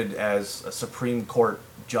voted as a Supreme Court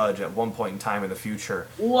judge at one point in time in the future.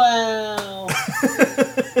 Wow.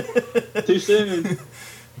 Too soon.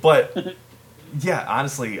 But yeah,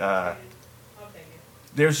 honestly,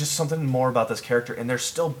 there's just something more about this character, and they're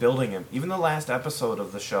still building him. Even the last episode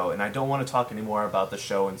of the show, and I don't want to talk anymore about the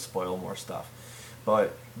show and spoil more stuff,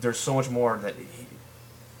 but there's so much more that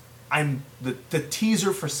the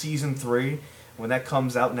teaser for season 3, when that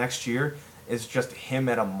comes out next year, is just him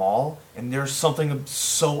at a mall, and there's something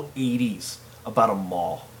so 80s about a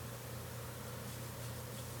mall.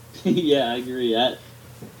 Yeah, I agree.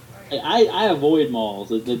 I avoid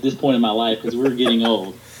malls at this point in my life because we're getting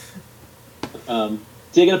old. So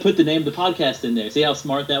you're going to put the name of the podcast in there. See how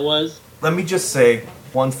smart that was? Let me just say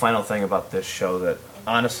one final thing about this show that,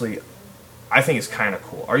 honestly, I think is kind of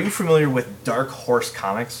cool. Are you familiar with Dark Horse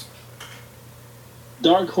Comics?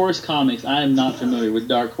 Dark Horse Comics. I am not familiar with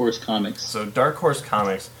Dark Horse Comics. So Dark Horse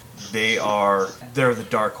Comics, they're the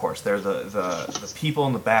Dark Horse. They're the people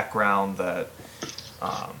in the background that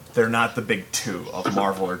they're not the big two of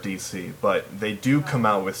Marvel or DC, but they do come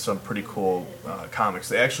out with some pretty cool comics.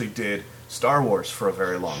 They actually did Star Wars for a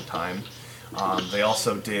very long time. They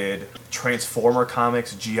also did Transformer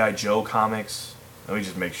comics, G.I. Joe comics. Let me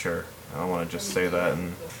just make sure. I don't want to just say that.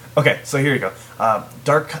 Okay, so here you go.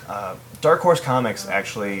 Dark Horse Comics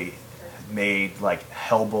actually made like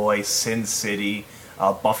Hellboy, Sin City,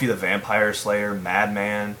 Buffy the Vampire Slayer,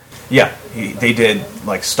 Madman. Yeah, they did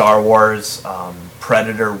like Star Wars,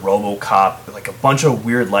 Predator, RoboCop, like a bunch of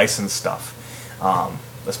weird licensed stuff.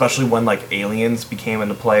 Especially when like Aliens became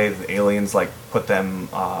into play, the Aliens like put them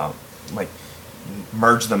like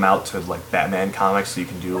merge them out to like Batman comics, so you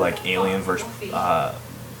can do like Alien versus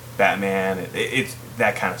Batman. It's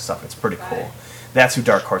that kind of stuff. It's pretty cool. That's who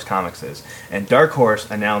Dark Horse Comics is. And Dark Horse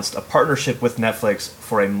announced a partnership with Netflix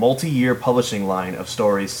for a multi-year publishing line of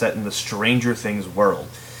stories set in the Stranger Things world.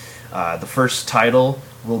 The first title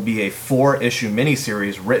will be a 4-issue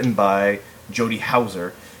miniseries written by Jody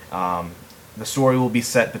Houser. The story will be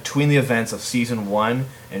set between the events of Season 1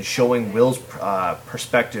 and showing Will's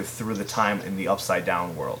perspective through the time in the Upside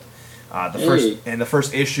Down world. The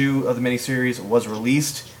first issue of the miniseries was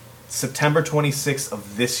released September 26th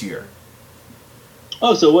of this year.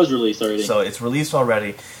 Oh, so it was released already. So it's released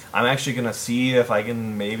already. I'm actually going to see if I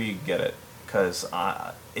can maybe get it, because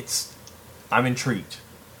I'm intrigued.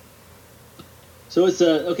 So it's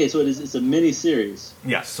it's a mini series.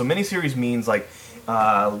 Yes. So miniseries means like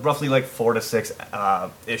roughly like 4 to 6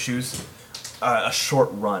 issues, a short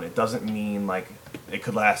run. It doesn't mean like it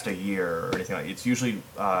could last a year or anything like that. It's usually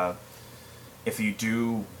if you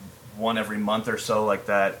do one every month or so like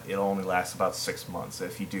that, it'll only last about 6 months.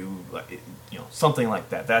 If you do something like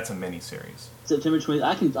that, that's a miniseries. September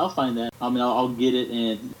 20th. I'll find that. I mean, I'll get it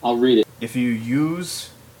and I'll read it. If you use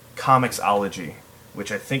Comixology,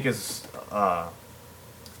 which I think is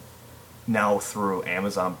now through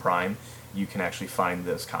Amazon Prime, you can actually find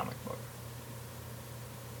this comic book.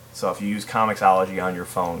 So if you use Comixology on your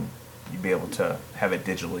phone, you'll be able to have it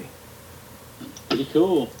digitally. Pretty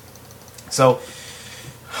cool. So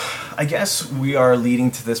I guess we are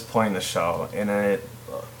leading to this point in the show, and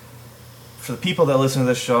for the people that listen to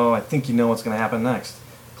this show, I think you know what's going to happen next.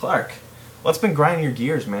 Clark, what's been grinding your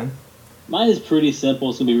gears, man? Mine is pretty simple.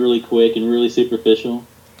 It's going to be really quick and really superficial.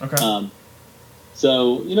 Okay.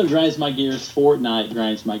 So, grinds my gears. Fortnite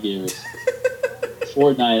grinds my gears.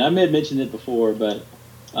 Fortnite. I may have mentioned it before, but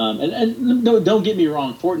and no, don't get me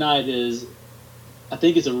wrong. Fortnite I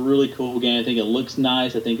think it's a really cool game. I think it looks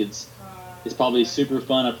nice. I think it's probably super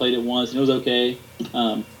fun. I played it once and it was okay.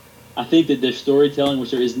 I think that their storytelling,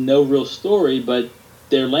 which there is no real story, but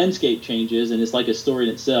their landscape changes and it's like a story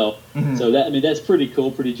in itself. Mm-hmm. So that's pretty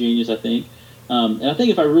cool, pretty genius, I think. And I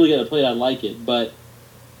think if I really got to play it, I'd like it. But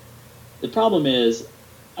the problem is,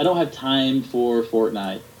 I don't have time for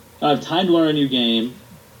Fortnite. I don't have time to learn a new game.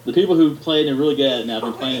 The people who play it and are really good at it now have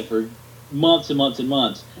been playing it for months and months and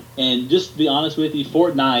months. And just to be honest with you,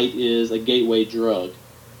 Fortnite is a gateway drug.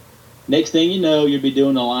 Next thing you know, you'll be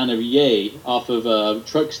doing a line of Yay off of a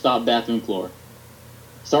truck stop bathroom floor.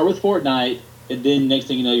 Start with Fortnite, and then next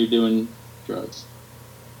thing you know, you're doing drugs.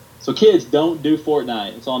 So kids, don't do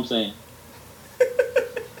Fortnite. That's all I'm saying.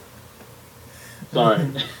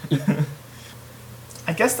 Sorry.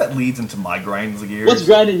 I guess that leads into my grinds gears. What's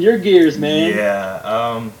grinding your gears, man? Yeah,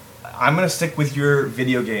 I'm going to stick with your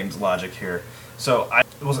video games logic here. So I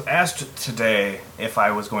was asked today if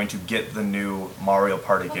I was going to get the new Mario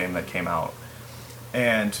Party game that came out.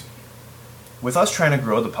 And with us trying to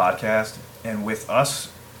grow the podcast, and with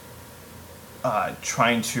us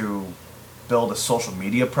trying to build a social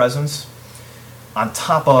media presence, on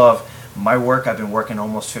top of my work, I've been working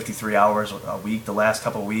almost 53 hours a week the last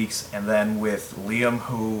couple of weeks, and then with Liam,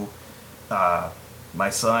 who, my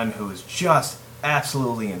son, who is just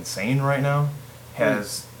absolutely insane right now,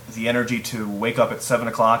 has the energy to wake up at 7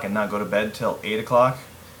 o'clock and not go to bed till 8 o'clock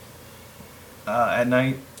at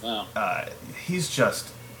night. Wow. He's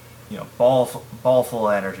just, ball full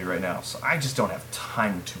of energy right now. So I just don't have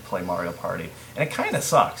time to play Mario Party. And it kind of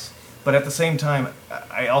sucks. But at the same time,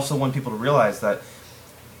 I also want people to realize that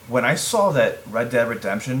when I saw that Red Dead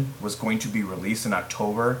Redemption was going to be released in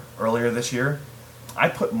October earlier this year, I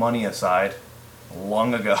put money aside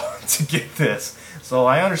long ago to get this. So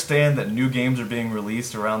I understand that new games are being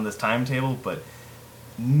released around this timetable, but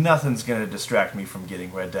nothing's going to distract me from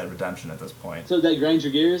getting Red Dead Redemption at this point. So that grinds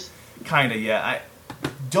your gears? Kinda, yeah. I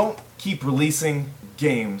don't keep releasing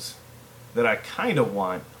games that I kind of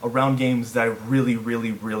want around games that I really,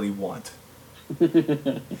 really, really want.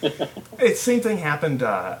 Same thing happened,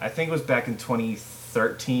 I think it was back in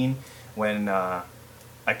 2013 when,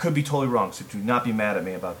 I could be totally wrong, so do not be mad at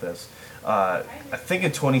me about this. I think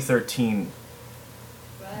in 2013,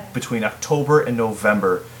 between October and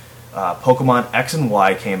November, Pokemon X and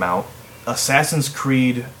Y came out, Assassin's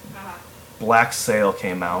Creed Black Sail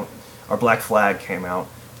came out, or Black Flag came out,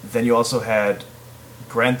 then you also had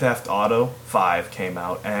Grand Theft Auto 5 came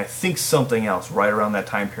out, and I think something else right around that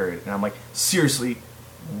time period. And I'm like, seriously,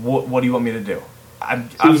 what do you want me to do? I'm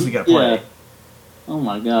obviously going to play. Yeah. Oh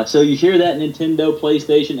my gosh. So you hear that, Nintendo,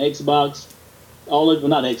 PlayStation, Xbox,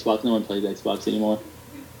 not Xbox, no one plays Xbox anymore.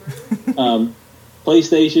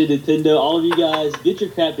 PlayStation, Nintendo, all of you guys, get your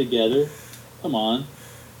crap together. Come on.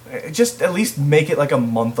 Just at least make it like a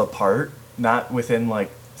month apart, not within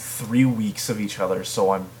like 3 weeks of each other,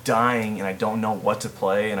 so I'm dying and I don't know what to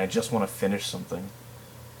play and I just want to finish something.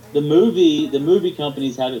 the movie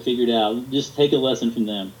companies have it figured out. Just take a lesson from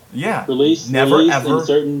them. Yeah. Release in a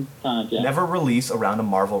certain time. Yeah. Never release around a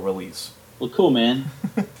Marvel release. Well, cool, man.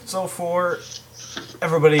 So for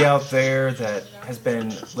everybody out there that has been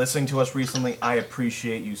listening to us recently, I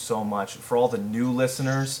appreciate you so much. For all the new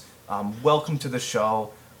listeners, welcome to the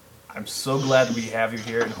show. I'm so glad we have you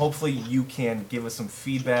here, and hopefully you can give us some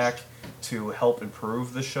feedback to help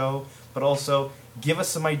improve the show, but also give us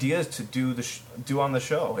some ideas to do on the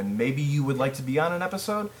show. And maybe you would like to be on an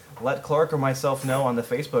episode? Let Clark or myself know on the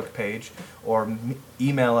Facebook page, or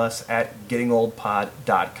email us at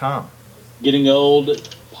gettingoldpod.com.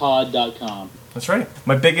 Gettingoldpod.com. That's right.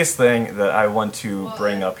 My biggest thing that I want to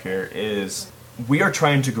bring up here is we are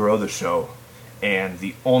trying to grow the show, and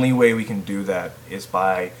the only way we can do that is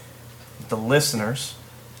by the listeners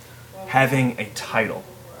having a title.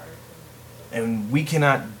 And we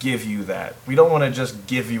cannot give you that. We don't want to just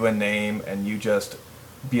give you a name and you just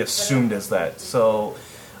be assumed as that. So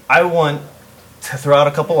I want to throw out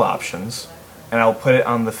a couple options, and I'll put it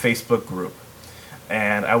on the Facebook group.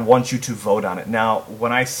 And I want you to vote on it. Now,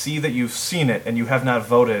 when I see that you've seen it and you have not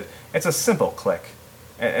voted, it's a simple click.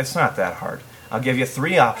 It's not that hard. I'll give you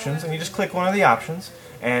 3 options, and you just click one of the options.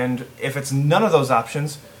 And if it's none of those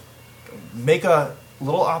options, make a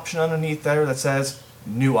little option underneath there that says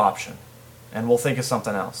new option, and we'll think of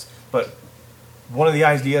something else. But one of the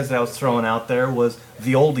ideas that I was throwing out there was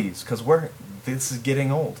the oldies, because this is getting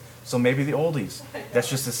old. So maybe the oldies. That's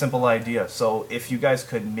just a simple idea. So if you guys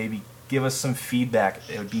could maybe give us some feedback,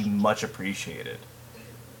 it would be much appreciated.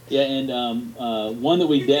 Yeah, and one that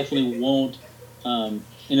we definitely won't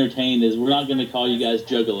entertain is we're not going to call you guys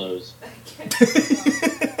juggalos.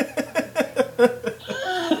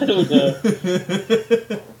 I don't know.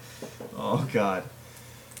 Oh God.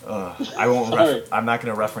 I won't. I'm not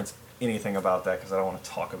going to reference anything about that because I don't want to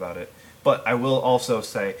talk about it. But I will also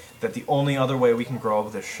say that the only other way we can grow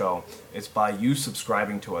this show is by you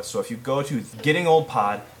subscribing to us. So if you go to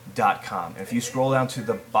gettingoldpod.com, and if you scroll down to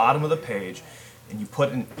the bottom of the page and you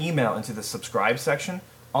put an email into the subscribe section,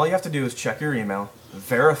 all you have to do is check your email,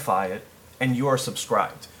 verify it, and you are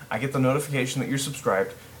subscribed. I get the notification that you're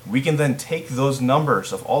subscribed. We can then take those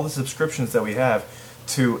numbers of all the subscriptions that we have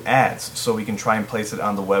to ads, so we can try and place it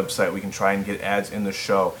on the website. We can try and get ads in the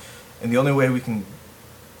show. And the only way we can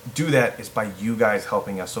do that is by you guys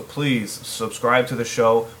helping us. So please subscribe to the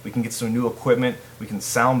show. We can get some new equipment. We can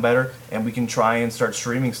sound better, and we can try and start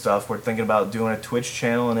streaming stuff. We're thinking about doing a Twitch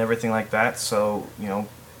channel and everything like that. So,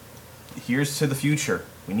 here's to the future.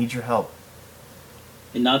 We need your help.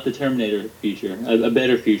 And not the Terminator future. A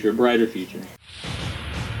better future, a brighter future.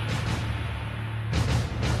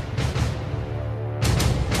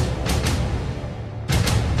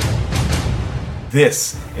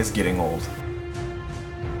 This is Getting Old.